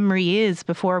actually memory is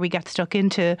before we get stuck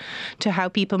into how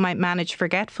people might manage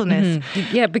forgetfulness.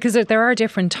 Mm-hmm. Yeah, because there are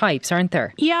different types, aren't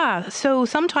there? Yeah, so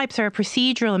some types are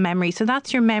procedural memory. So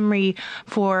that's your memory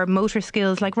for motor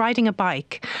skills like riding a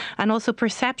bike, and also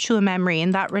perceptual memory,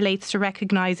 and that relates to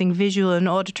recognizing visual and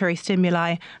auditory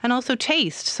stimuli, and also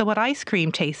taste, so what ice cream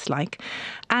tastes like.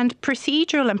 And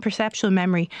procedural and perceptual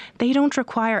memory, they don't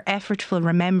require effortful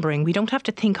remembering. We don't have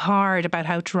to think hard about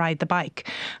how to ride the bike,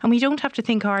 and we don't have to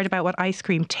think hard about what ice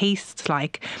cream tastes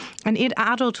like. And in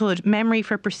adulthood, memory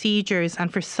for procedures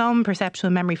and for some perceptual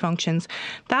memory functions,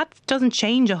 that doesn't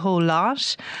change a whole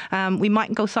lot. We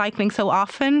mightn't go cycling so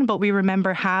often, but we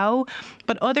remember how.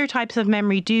 But other types of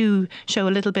memory do show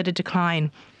a little bit of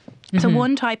decline. So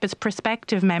one type is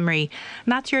prospective memory,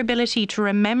 and that's your ability to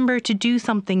remember to do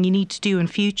something you need to do in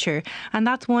future. And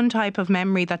that's one type of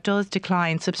memory that does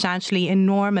decline substantially in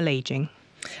normal ageing.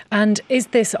 And is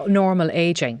this normal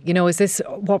ageing? Is this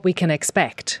what we can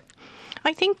expect?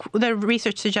 I think the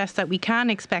research suggests that we can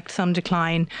expect some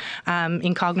decline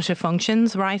in cognitive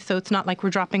functions, right? So it's not like we're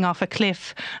dropping off a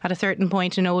cliff at a certain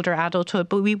point in older adulthood,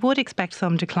 but we would expect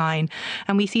some decline.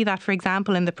 And we see that, for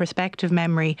example, in the prospective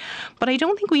memory. But I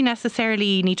don't think we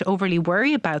necessarily need to overly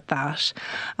worry about that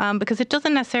because it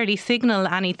doesn't necessarily signal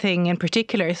anything in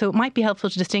particular. So it might be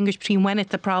helpful to distinguish between when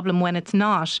it's a problem, when it's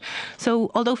not. So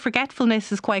although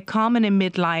forgetfulness is quite common in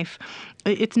midlife,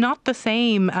 it's not the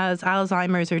same as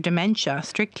Alzheimer's or dementia,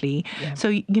 strictly. Yeah. So,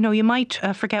 you might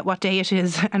forget what day it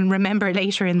is and remember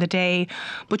later in the day.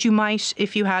 But you might,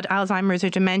 if you had Alzheimer's or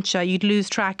dementia, you'd lose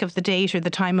track of the date or the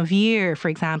time of year, for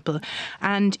example.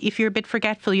 And if you're a bit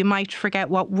forgetful, you might forget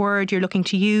what word you're looking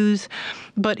to use.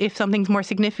 But if something's more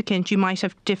significant, you might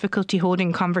have difficulty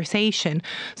holding conversation.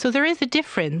 So there is a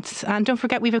difference. And don't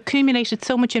forget, we've accumulated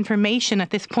so much information at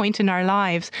this point in our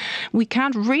lives. We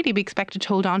can't really be expected to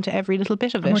hold on to every little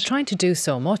bit of it. And we're trying to do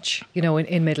so much,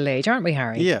 in middle age, aren't we,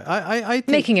 Harry? Yeah, I think,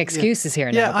 making excuses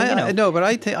here now. Yeah, but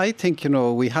I think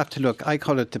we have to look. I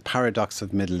call it the paradox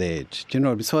of middle age.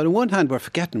 So on the one hand, we're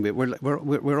forgetting,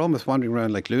 we're almost wandering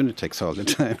around like lunatics all the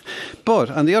time. But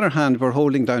on the other hand, we're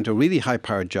holding down to really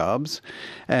high-powered jobs.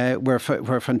 We're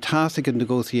fantastic at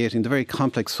negotiating the very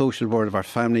complex social world of our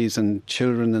families and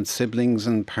children and siblings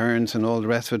and parents and all the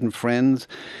rest of it and friends.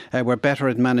 We're better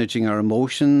at managing our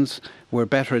emotions. We're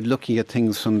better at looking at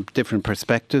things from different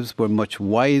perspectives. We're much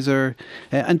wiser.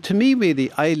 And to me, really,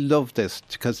 I love this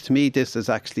because to me, this is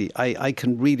actually, I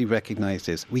can really recognise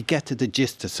this. We get to the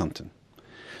gist of something.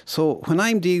 So when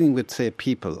I'm dealing with, say,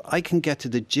 people, I can get to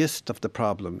the gist of the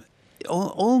problem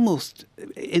almost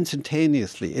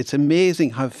instantaneously. It's amazing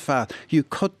how fast you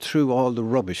cut through all the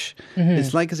rubbish.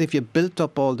 It's like as if you built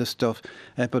up all this stuff,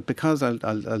 but because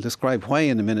I'll describe why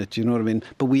in a minute, you know what I mean?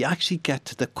 But we actually get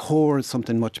to the core of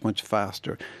something much, much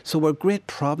faster. So we're great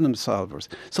problem solvers.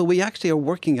 So we actually are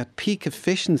working at peak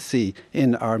efficiency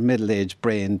in our middle-aged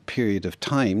brain period of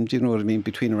time, do you know what I mean?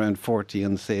 Between around 40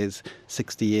 and, say,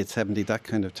 68, 70, that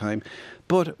kind of time.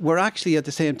 But we're actually, at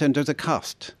the same time, there's a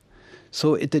cost.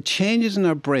 So the changes in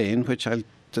our brain, which I'll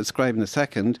describe in a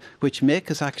second, which make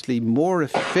us actually more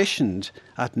efficient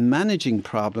at managing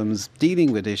problems,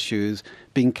 dealing with issues,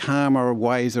 being calmer,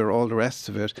 wiser, all the rest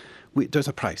of it, there's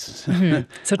a price.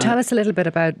 So tell us a little bit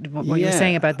about what you're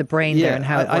saying about the brain there and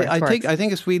how it works. I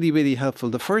think it's really, really helpful.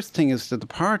 The first thing is that the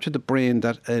part of the brain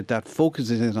that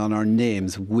focuses in on our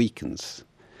names weakens.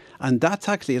 And that's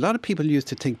actually, a lot of people used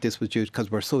to think this was due because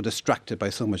we're so distracted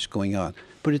by so much going on.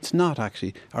 But it's not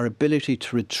actually. Our ability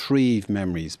to retrieve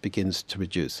memories begins to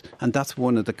reduce. And that's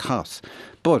one of the costs.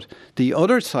 But the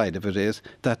other side of it is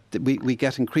that we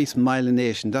get increased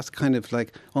myelination. That's kind of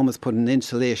like almost putting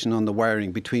insulation on the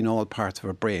wiring between all parts of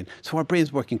our brain. So our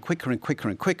brain's working quicker and quicker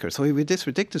and quicker. So we have this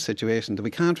ridiculous situation that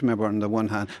we can't remember on the one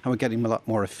hand and we're getting a lot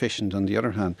more efficient on the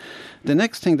other hand. The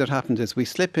next thing that happens is we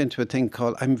slip into a thing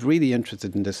called, I'm really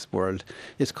interested in this world,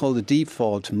 it's called the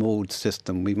default mode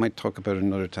system. We might talk about it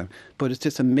another time. But it's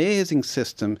this amazing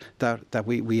system that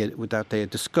they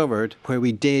discovered where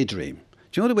we daydream.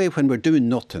 Do you know the way when we're doing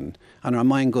nothing and our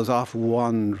mind goes off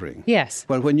wandering? Yes.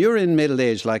 Well, when you're in middle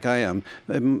age like I am,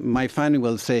 my family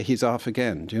will say he's off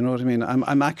again. Do you know what I mean?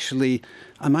 I'm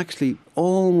actually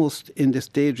almost in this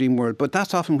daydream world, but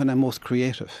that's often when I'm most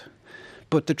creative.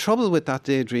 But the trouble with that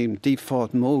daydream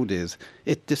default mode is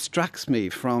it distracts me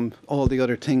from all the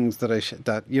other things that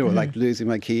like losing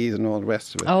my keys and all the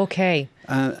rest of it. Okay.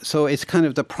 So it's kind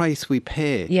of the price we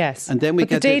pay. Yes. And then we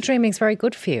get the daydreaming is very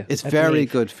good for you. It's very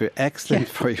good for you. Excellent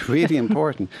for you. Really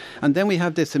important. And then we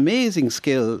have this amazing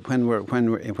skill when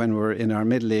we're in our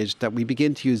middle age that we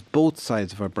begin to use both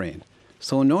sides of our brain.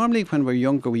 So normally when we're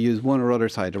younger, we use one or other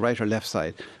side, the right or left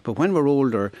side. But when we're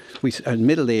older, in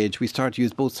middle age, we start to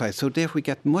use both sides. So therefore we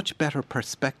get much better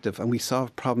perspective and we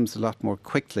solve problems a lot more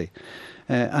quickly.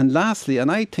 And lastly,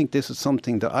 and I think this is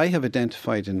something that I have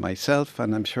identified in myself,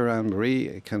 and I'm sure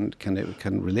Anne-Marie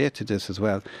can relate to this as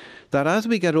well, that as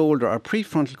we get older, our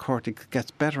prefrontal cortex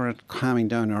gets better at calming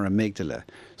down our amygdala.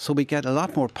 So we get a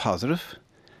lot more positive,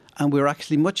 and we're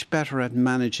actually much better at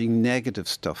managing negative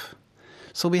stuff.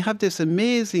 So we have this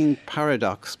amazing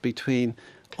paradox between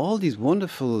all these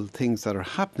wonderful things that are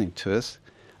happening to us,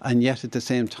 and yet at the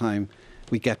same time,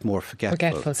 we get more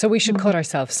forgetful. So we should cut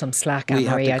ourselves some slack,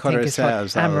 Anne-Marie, I think is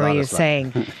what Anne-Marie is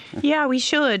saying. Yeah, we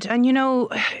should. And, you know,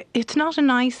 it's not a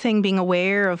nice thing being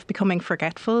aware of becoming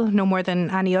forgetful, no more than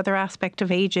any other aspect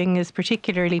of ageing is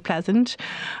particularly pleasant.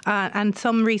 And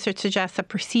some research suggests that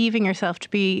perceiving yourself to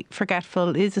be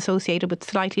forgetful is associated with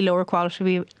slightly lower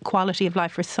quality of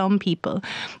life for some people.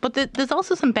 But there's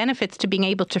also some benefits to being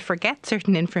able to forget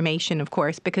certain information, of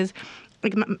course, because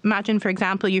imagine, for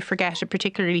example, you forget a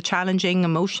particularly challenging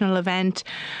emotional event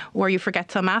or you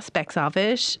forget some aspects of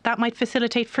it. That might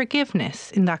facilitate forgiveness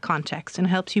in that context and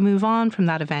helps you move on from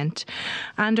that event.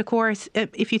 And of course,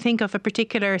 if you think of a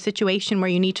particular situation where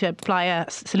you need to apply a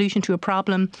solution to a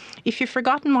problem, if you've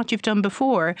forgotten what you've done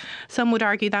before, some would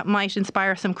argue that might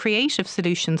inspire some creative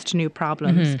solutions to new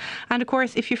problems. And of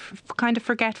course, if you're kind of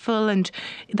forgetful, and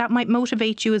that might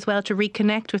motivate you as well to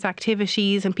reconnect with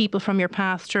activities and people from your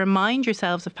past to remind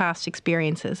yourselves of past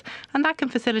experiences, and that can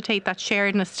facilitate that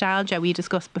shared nostalgia we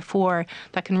discussed before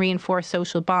that can reinforce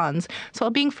social bonds. So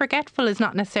while being forgetful is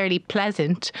not necessarily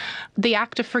pleasant, the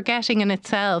act of forgetting in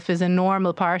itself is a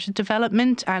normal part of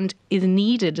development and is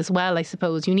needed as well, I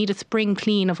suppose. You need a spring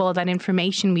clean of all that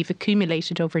information we've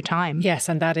accumulated over time. Yes,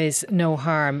 and that is no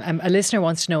harm. A listener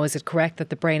wants to know, is it correct that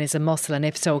the brain is a muscle, and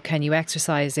if so, can you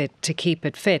exercise it to keep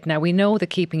it fit? Now, we know that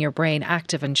keeping your brain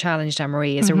active and challenged,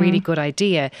 Anne-Marie, is a really good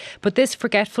idea, but this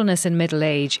forgetfulness in middle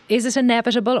age, is it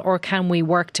inevitable or can we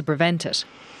work to prevent it?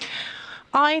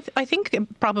 I think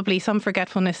probably some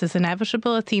forgetfulness is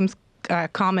inevitable. It seems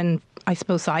common, I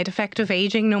suppose, side effect of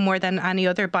aging, no more than any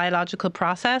other biological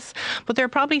process. But there are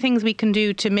probably things we can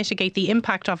do to mitigate the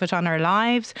impact of it on our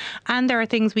lives. And there are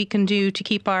things we can do to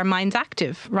keep our minds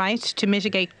active, right? To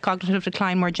mitigate cognitive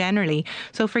decline more generally.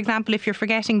 So, for example, if you're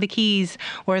forgetting the keys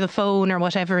or the phone or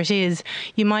whatever it is,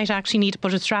 you might actually need to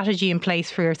put a strategy in place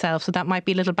for yourself. So that might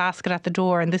be a little basket at the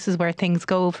door, and this is where things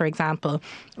go, for example.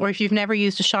 Or if you've never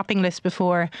used a shopping list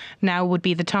before, now would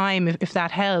be the time, if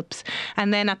that helps.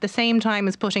 And then at the same time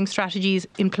as putting strategies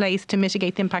in place to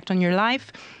mitigate the impact on your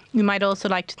life, you might also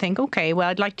like to think, okay, well,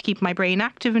 I'd like to keep my brain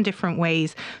active in different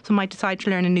ways. So I might decide to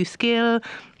learn a new skill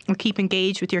or keep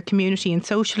engaged with your community and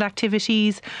social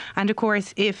activities. And of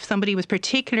course, if somebody was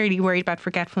particularly worried about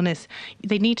forgetfulness,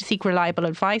 they need to seek reliable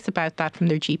advice about that from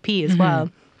their GP as well.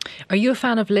 Are you a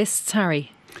fan of lists,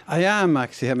 Harry? I am,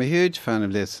 actually. I'm a huge fan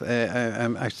of lists.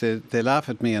 Actually, they laugh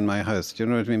at me in my house. Do you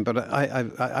know what I mean? But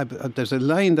I there's a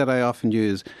line that I often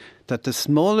use, that the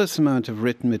smallest amount of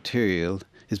written material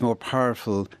is more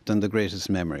powerful than the greatest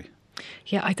memory.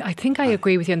 Yeah, I think I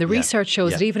agree with you. And the research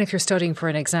shows that even if you're studying for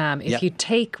an exam, if you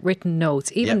take written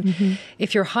notes, even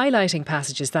if you're highlighting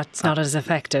passages, that's not as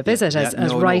effective, is it, as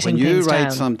writing things down? When you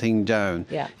write something down,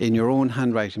 in your own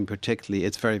handwriting particularly,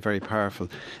 it's very, very powerful.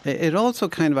 It also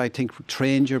kind of, I think,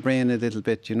 trains your brain a little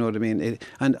bit, you know what I mean?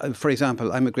 And for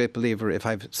example, I'm a great believer, if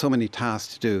I've so many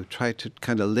tasks to do, try to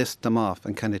kind of list them off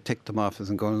and kind of tick them off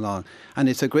as I'm going along. And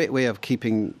it's a great way of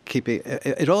keeping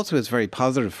it also is very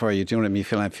positive for you, do you know what I mean?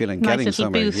 I'm feeling nice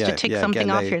little boost to tick something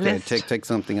off your list. Tick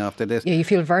something off the list. Yeah, you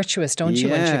feel virtuous, don't you,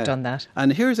 once you've done that?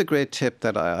 And here's a great tip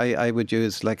that I would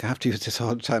use. Like, I have to use this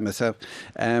all the time myself.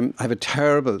 I have a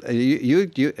terrible.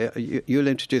 You'll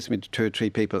introduce me to 2 or 3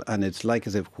 people, and it's like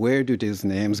as if, where do these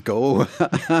names go?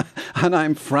 And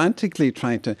I'm frantically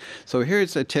trying to. So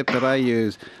here's a tip that I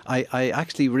use. I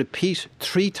actually repeat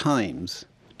 3 times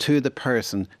to the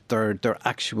person their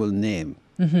actual name.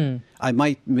 I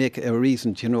might make a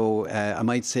reason, I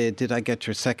might say, did I get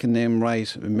your second name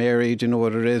right? Mary, do you know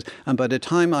what it is? And by the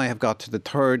time I have got to the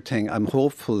 3rd thing, I'm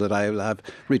hopeful that I will have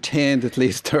retained at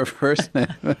least their first name.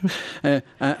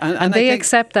 and they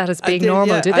accept that as being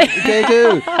normal, do they? They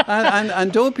do.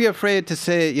 And don't be afraid to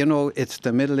say, it's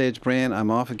the middle-aged brain,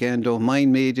 I'm off again, don't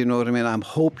mind me, do you know what I mean? I'm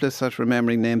hopeless at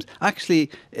remembering names.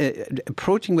 Actually,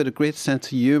 approaching with a great sense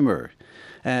of humour.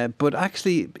 But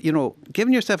actually,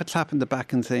 giving yourself a clap in the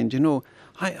back and saying,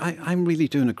 I'm really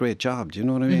doing a great job. Do you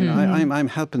know what I mean? I'm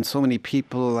helping so many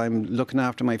people. I'm looking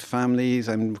after my families.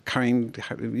 I'm carrying,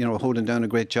 holding down a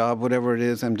great job, whatever it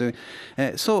is I'm doing.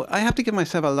 So I have to give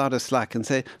myself a lot of slack and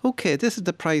say, okay, this is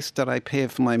the price that I pay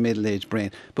for my middle-aged brain.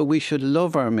 But we should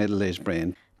love our middle-aged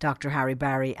brain. Dr. Harry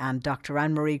Barry and Dr.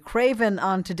 Anne-Marie Craven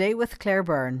on Today with Claire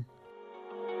Byrne.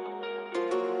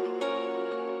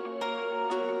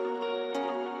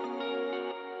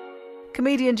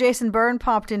 Comedian Jason Byrne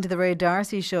popped into the Ray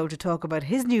D'Arcy show to talk about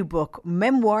his new book,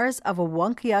 Memoirs of a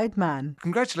Wonky-Eyed Man.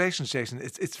 Congratulations, Jason.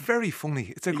 It's very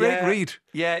funny. It's a great read.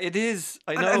 Yeah, it is.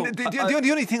 I know. And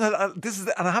the only thing, this is,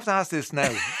 and I have to ask this now,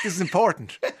 this is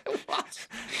important. What?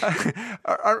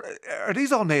 Are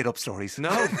these all made up stories? No.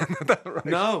 Right.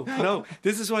 No.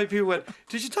 This is why people went,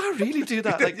 did your dad really do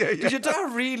that? Like, did your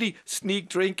dad really sneak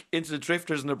drink into the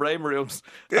drifters in the Bramer rooms?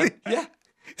 Yeah.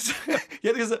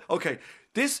 Because, okay.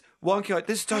 This wonky,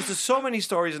 there's so many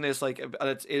stories in this, like, and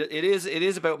it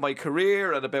is about my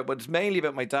career and but it's mainly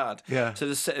about my dad. Yeah. So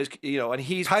this, and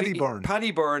he's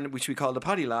Paddy Byrne, which we call the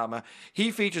Paddy Llama.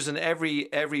 He features in every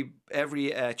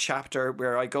chapter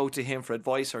where I go to him for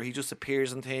advice, or he just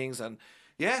appears in things. And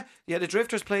yeah, the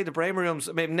Drifters played the Bramer Rooms.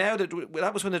 I mean, now that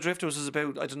was when the Drifters was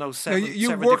about, I don't know, seven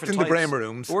worked different in the types. Bramer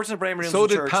Rooms. Worked in the Bramer Rooms. So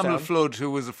did Pamela Flood,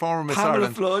 who was a former Miss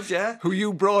Ireland. Pamela Flood, yeah. Who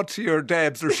you brought to your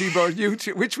Debs, or she brought you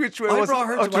to, which way was it? I brought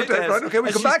her to my Debs. Right, okay,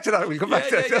 we'll come back to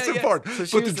that. That's important.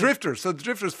 So but the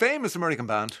Drifters, famous American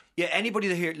band. Yeah, anybody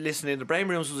that here listening, the Bramer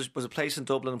Rooms was a place in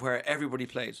Dublin where everybody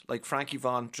played, like Frankie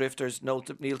Vaughan, Drifters, Neil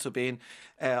Tobin.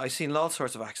 I seen all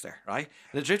sorts of acts there, right?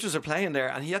 And the Drifters are playing there,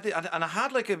 and I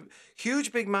had like a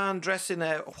huge big man dressed in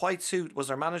a white suit was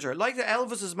their manager, like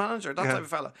Elvis's manager, that type of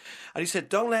fella. And he said,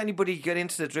 "Don't let anybody get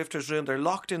into the Drifters room. They're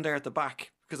locked in there at the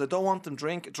back because I don't want them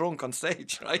drunk on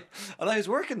stage." Right? And I was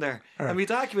working there, and my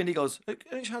dad came in. He goes,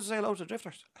 "Any chance to say hello to the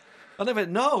Drifters?" And I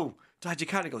went, "No, Dad, you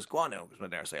can't." He goes, "Go on now, because we're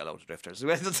there, say hello to Drifters."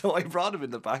 So I brought him in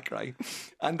the back, right?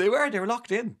 And they were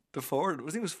locked in. I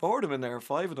think it was 4 of them in there,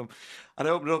 5 of them. And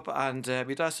I opened up, and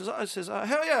my dad says,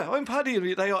 "Hell yeah, I'm Paddy."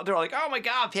 And they're all like, "Oh my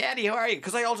God, Paddy, how are you?"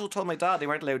 Because I also told my dad they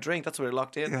weren't allowed to drink. That's why they're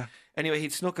locked in. Yeah. Anyway,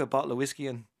 he'd snuck a bottle of whiskey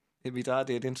in. My dad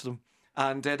did into them.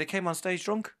 And they came on stage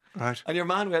drunk. Right. And your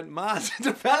man went mad.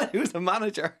 The fella who's the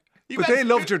manager. But they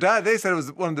loved your dad. They said it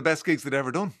was one of the best gigs they'd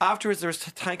ever done. Afterwards, there was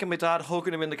thanking my dad,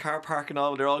 hugging him in the car park and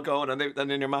all. They're all going, and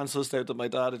then your man sussed out that my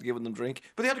dad had given them drink.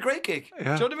 But they had a great gig. Yeah.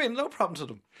 Do you know what I mean? No problem to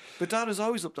them. But Dad was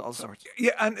always up to all sorts.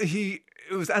 Yeah, and it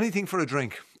was anything for a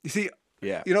drink. You see,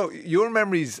 you know, your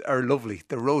memories are lovely.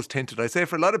 They're rose tinted. I say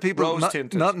for a lot of people,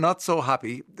 not so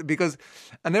happy because,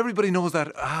 and everybody knows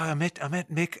that. I met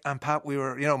Mick and Pat. We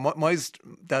were, you know, my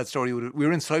dad's story. We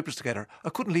were in Cyprus together. I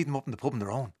couldn't lead them up in the pub on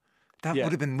their own. That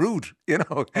would have been rude, you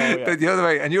know. The other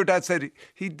way. And your dad said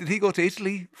did he go to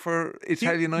Italy for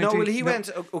Italian 90? No, well, he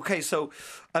went. Okay, so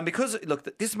and because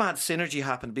look, this mad synergy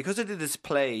happened because I did this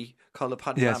play called The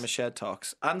Panorama Shed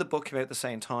Talks, and the book came out at the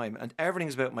same time, and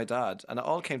everything's about my dad, and it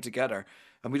all came together,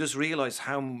 and we just realised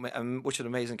how much an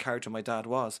amazing character my dad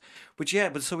was. But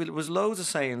so it was loads of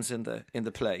sayings in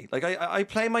the play. Like I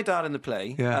play my dad in the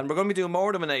play, and we're going to be doing more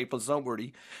of them in April. So don't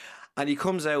worry. And he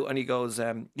comes out and he goes,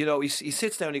 you know, he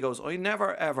sits down and he goes, I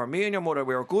never ever, me and your mother,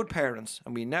 we were good parents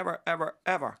and we never ever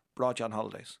ever brought you on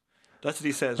holidays. That's what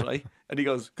he says, right? And he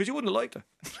goes, because you wouldn't have liked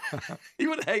it. You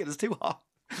would have hated it, it's too hot.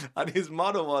 And his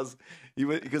motto was,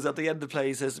 because at the end of the play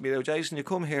he says to me, Jason, you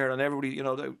come here and everybody, you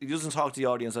know, he doesn't talk to the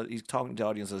audience, he's talking to the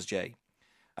audience as Jay.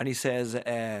 And he says,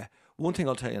 one thing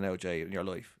I'll tell you now, Jay, in your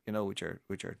life, you know, with your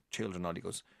children, all he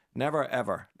goes, never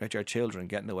ever let your children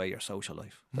get in the way of your social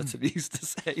life. That's what he used to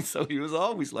say. So he was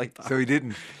always like that. So he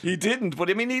didn't. He didn't. But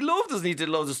I mean, he loved us and he did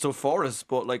loads of stuff for us.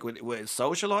 But like with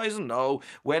socialising, no.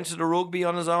 Went to the rugby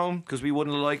on his own because we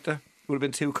wouldn't have liked it. Would have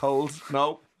been too cold.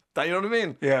 No. You know what I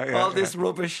mean? Yeah. All this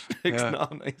rubbish. It's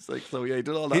not nice. Like, so yeah, he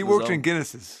did all that. He worked in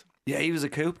Guinness's. Yeah, he was a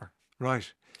cooper.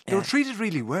 Right. They were treated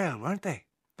really well, weren't they?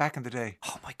 Back in the day.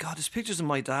 Oh my God, there's pictures of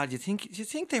my dad. You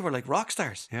think they were like rock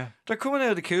stars? Yeah. They're coming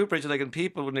out of the cooperage, like, and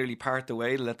people would nearly part the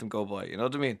way to let them go by. You know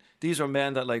what I mean? These were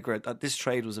men that this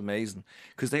trade was amazing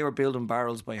because they were building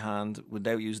barrels by hand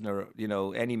without using their, you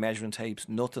know, any measuring tapes,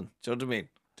 nothing. Do you know what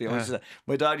I mean?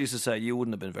 My dad used to say, you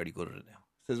wouldn't have been very good at it now.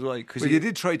 Says, right, because you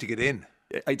did try to get in.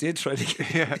 I did try to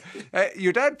get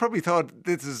your dad probably thought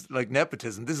this is like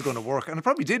nepotism, this is going to work, and it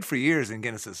probably did for years in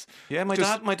Guinness's. Yeah, my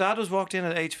dad was walked in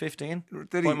at age 15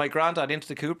 by my granddad into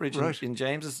the cooperage in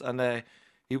James's, and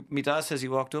my dad says he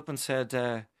walked up and said,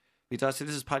 my dad said,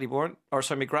 this is Paddy Byrne, or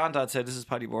sorry, my granddad said, this is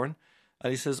Paddy Byrne,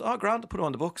 and he says, oh, Grant, put him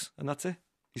on the books, and that's it.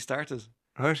 He started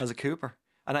as a cooper,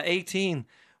 and at 18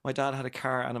 my dad had a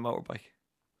car and a motorbike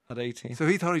at 18. So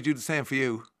he thought he'd do the same for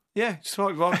you. Yeah, just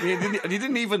walked me in, and he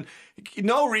didn't even,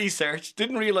 no research,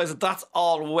 didn't realise that that's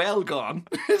all well gone.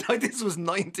 Like, this was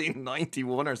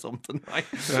 1991 or something, right?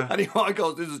 Yeah. And he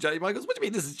goes, this is Jason. I goes, what do you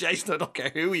mean this is Jason? I don't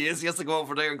care who he is. He has to go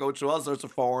over there and go through all sorts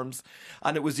of forms.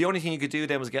 And it was the only thing you could do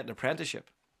then was get an apprenticeship.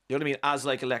 You know what I mean? As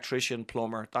like electrician,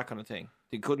 plumber, that kind of thing.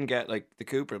 You couldn't get, like, the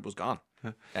Cooper, it was gone.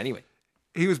 Yeah. Anyway.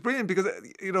 He was brilliant because,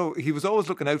 you know, he was always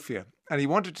looking out for you and he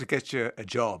wanted to get you a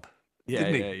job.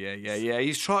 Yeah.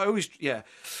 He's trying. Yeah.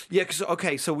 Because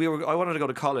so I wanted to go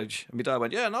to college, and my dad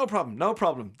went, "Yeah, no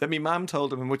problem." Then my mum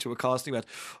told him how much it would cost. He went,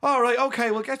 "All right,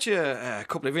 okay, we'll get you a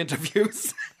couple of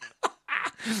interviews."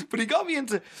 But he got me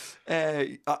into.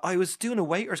 I was doing a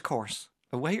waiter's course,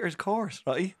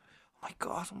 right? Oh my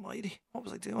God Almighty! What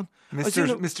was I doing?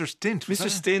 Mr. Stint. Mr.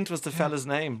 Stint was the fella's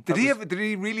name. Did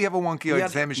he really have a wonky eye the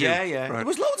same as you? Yeah. Right. There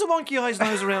was loads of wonky eyes when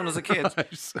I was around as a kid. Do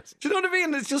you know what I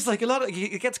mean? It's just like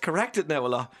it gets corrected now a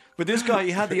lot. But this guy,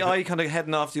 he had the eye kind of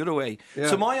heading off the other way. Yeah.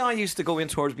 So my eye used to go in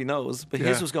towards my nose, but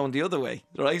his was going the other way,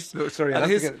 right? No, sorry,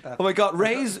 oh my God,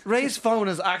 Ray's phone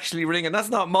is actually ringing. That's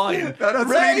not mine. That's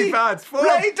really bad.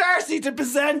 Ray Darcy, the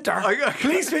presenter.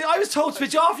 Please, I was told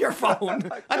switch off your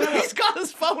phone, and he's got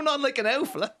his phone on like an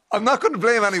outfit. I'm not going to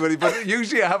blame anybody, but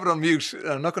usually I have it on mute.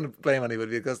 I'm not going to blame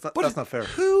anybody because that's not fair.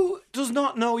 Who does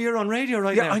not know you're on radio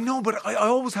right now? Yeah, I know, but I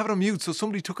always have it on mute, so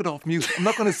somebody took it off mute. I'm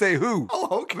not going to say who.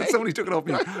 Oh, okay. But somebody took it off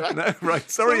mute. Right.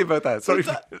 Sorry about that. Sorry.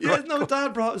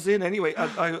 Dad brought us in anyway.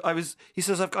 He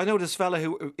says, I know this fella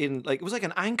who it was like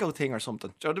an Anko thing or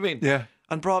something. Do you know what I mean? Yeah.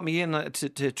 And brought me in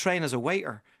to train as a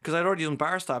waiter because I'd already done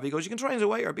bar staff. He goes, you can train as a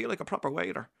waiter, be like a proper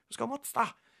waiter. I was going, what's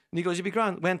that? And he goes, you'll be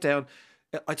grand. Went down.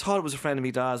 I thought it was a friend of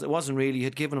me dad's. It wasn't really. He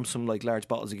had given him some like large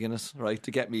bottles of Guinness, right,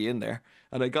 to get me in there.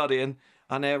 And I got in,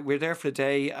 and we were there for the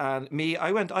day. And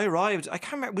I arrived. I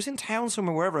can't remember. I was in town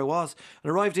somewhere, wherever I was. And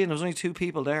I arrived in. There was only 2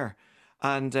 people there.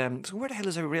 And so where the hell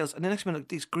is everybody else? And the next minute,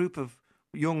 this group of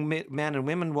young men and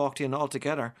women walked in all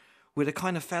together with a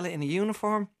kind of fella in a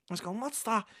uniform. I was going, what's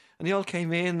that? And they all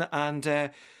came in.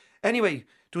 And anyway,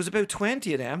 there was about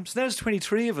 20 of them. So now there's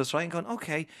 23 of us, right? And going,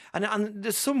 okay. And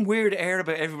there's some weird air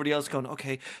about everybody else going,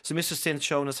 okay. So Mr. Stint's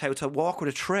showing us how to walk with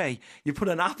a tray. You put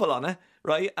an apple on it,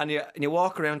 right? And you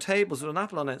walk around tables with an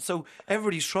apple on it. So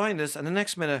everybody's trying this. And the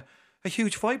next minute, a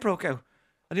huge fight broke out.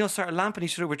 And they all started lamping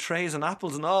each other with trays and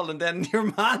apples and all. And then your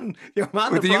man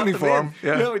with the uniform,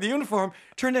 with the uniform,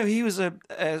 turned out he was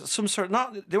some sort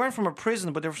of, they weren't from a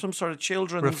prison, but they were some sort of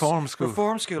children's reform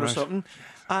school or something.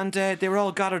 And they were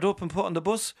all gathered up and put on the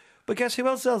bus. But guess who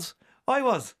else? I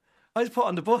was put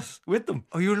on the bus with them.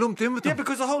 Oh, you were lumped in with them? Yeah,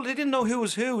 because they didn't know who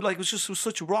was who. Like, it was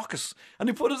such a raucous. And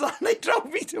they put us on, they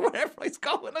drove me to wherever I was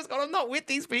going. I'm not with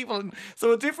these people. And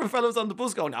so a different fellows on the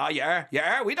bus going,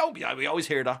 we always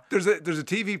hear that. There's a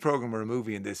TV programme or a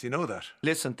movie in this, you know that?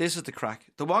 Listen, this is the crack.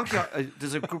 The wonky,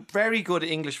 there's a very good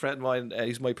English friend of mine,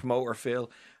 he's my promoter,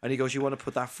 Phil, and he goes, you want to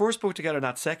put that first book together and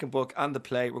that second book and the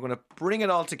play, we're going to bring it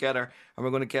all together and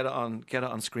we're going to get it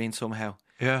on screen somehow.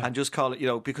 Yeah. And just call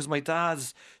it, because my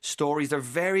dad's stories,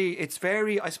 it's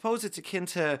very, I suppose it's akin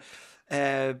to,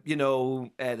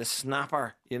 the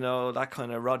Snapper, that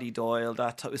kind of Roddy Doyle,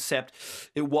 except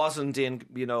it wasn't in,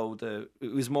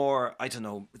 it was more, I don't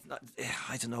know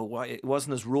why, it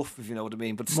wasn't as rough, if you know what I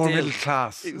mean, but more still. middle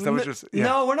class. Is that what you're saying? Yeah.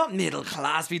 No, we're not middle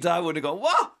class. My dad would have gone,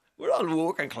 what? We're all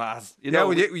working class. Yeah,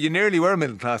 well, you nearly were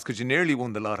middle class because you nearly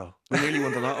won the lotto. We nearly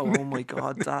won the lotto. Oh my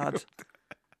God, Dad.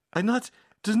 I'm not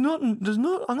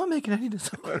making any of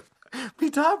this up. My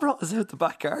dad brought us out the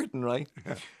back garden, right?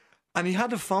 Yeah. And he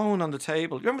had a phone on the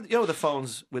table. Remember, the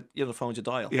phones with, the phones you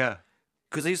dial? Yeah.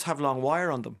 Because they used to have long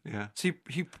wire on them. Yeah. So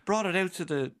he brought it out to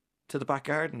the back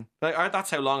garden. That's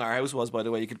how long our house was, by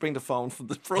the way. You could bring the phone from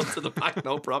the front to the back,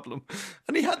 no problem.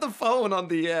 And he had the phone on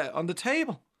the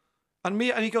table. And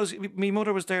he goes, my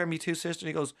mother was there, me two sisters, and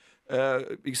he goes,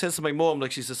 he says to my mum,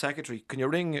 like she's the secretary, can you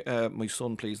ring my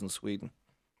son, please, in Sweden?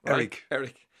 Right?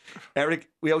 Eric,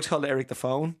 we always called Eric the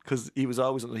phone because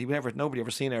nobody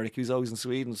ever seen Eric. He was always in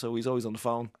Sweden, so he's always on the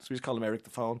phone. So we just call him Eric the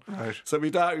phone. Right. So my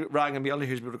dad rang and we only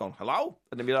hear people going, hello?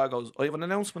 And then my dad goes, I have an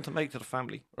announcement to make to the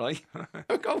family, right?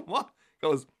 I go, what? He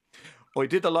goes, I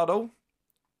did the lotto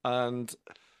and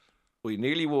we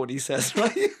nearly won, he says,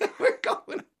 right? We're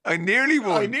going. I nearly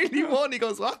won. He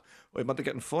goes, what? I'm about to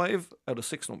getting 5 out of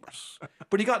 6 numbers.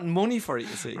 But he got money for it,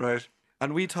 you see. Right.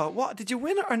 And we thought, what, did you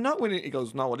win it or not win it? He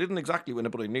goes, no, I didn't exactly win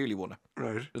it, but I nearly won it.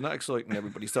 Right. Isn't that exciting,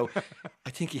 everybody? So I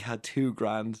think he had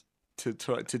 $2,000 to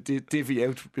try to divvy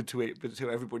out to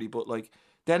everybody. But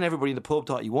then everybody in the pub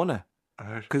thought he won it.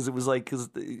 Because it was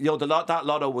that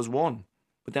lotto was won.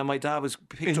 But then my dad was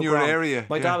picked up wrong. Area.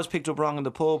 My dad was picked up wrong in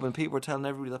the pub and people were telling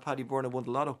everybody that Paddy Byrne had won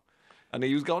the lotto. And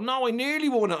he was going, no, I nearly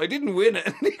won it. I didn't win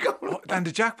it. And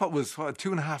the jackpot was, what,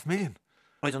 2.5 million?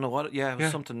 I don't know what. It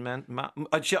was something meant.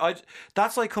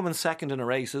 That's like coming second in a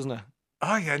race, isn't it?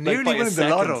 Oh yeah, nearly winning the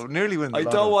lotto. Nearly winning the lotto.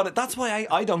 I don't want it. That's why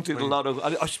I don't do the lotto.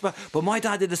 But my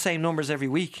dad did the same numbers every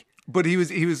week. But he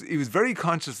was very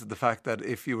conscious of the fact that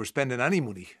if you were spending any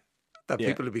money, that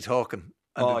people would be talking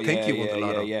and think you won the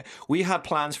lotto. Yeah. We had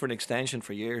plans for an extension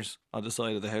for years on the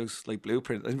side of the house, like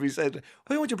blueprint. And we said,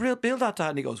 "Why won't you build that, Dad?"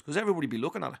 And he goes, "Because everybody be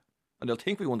looking at it, and they'll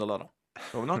think we won the lotto."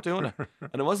 So we're not doing it.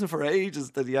 And it wasn't for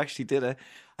ages that he actually did it.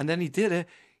 And then he did it.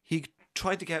 He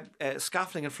tried to get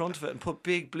scaffolding in front of it and put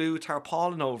big blue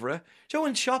tarpaulin over it. Do you know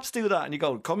when shops do that and you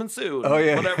go, coming soon? Oh,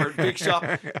 yeah. Whatever, big shop.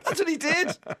 That's what he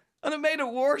did. And it made it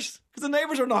worse because the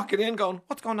neighbours were knocking in going,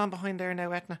 what's going on behind there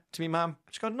now, Etna? To me, ma'am.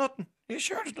 She goes, nothing. Are you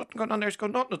sure there's nothing going on there? She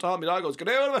goes, nothing at all. My dad goes, get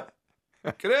out of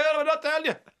it. Get out of it, I'll tell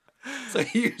you. So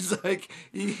he was like,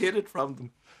 he hid it from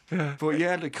them. Yeah. But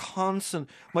yeah, constant.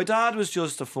 My dad was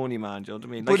just a funny man, do you know what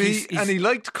I mean? But he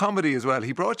liked comedy as well.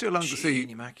 He brought you along to see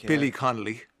Billy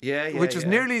Connolly. Which was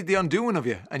nearly the undoing of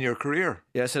you and your career.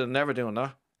 Yeah, I said I'm never doing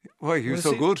that. Why, he was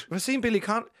so good. I've seen Billy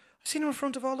Connolly. I've seen him in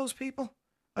front of all those people.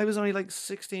 I was only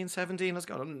 16, 17. I was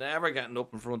going, I'm never getting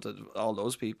up in front of all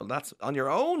those people. That's on your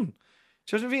own.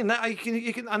 Do you know what I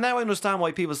mean? And now I understand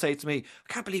why people say to me,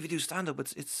 I can't believe you do stand-up.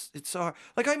 It's so hard.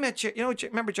 Like I met,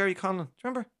 remember Jerry Conlon? Do you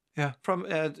remember? Yeah. From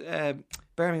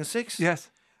Birmingham 6. Yes.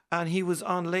 And he was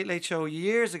on Late Late Show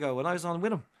years ago when I was on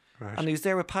with him. Right. And he was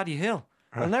there with Paddy Hill.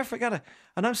 Right. I'll never forget it.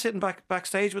 And I'm sitting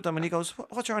backstage with him and he goes,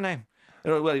 what's your name?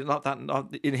 Well,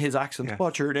 not in his accent. Yeah.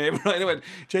 What's your name? Right. I went,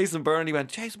 Jason Byrne. He went,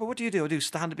 Jason, but what do you do? I do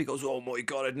stand-up. He goes, oh my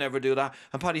God, I'd never do that.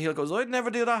 And Paddy Hill goes, I'd never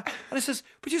do that. And I says,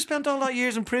 but you spent all that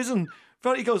years in prison.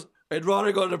 But he goes, I'd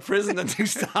rather go to prison than do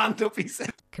stand-up, he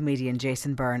said. Comedian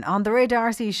Jason Byrne on the Ray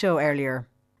D'Arcy show earlier.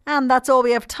 And that's all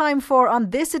we have time for on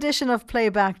this edition of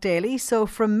Playback Daily. So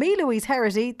from me, Louise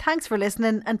Herity, thanks for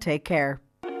listening and take care.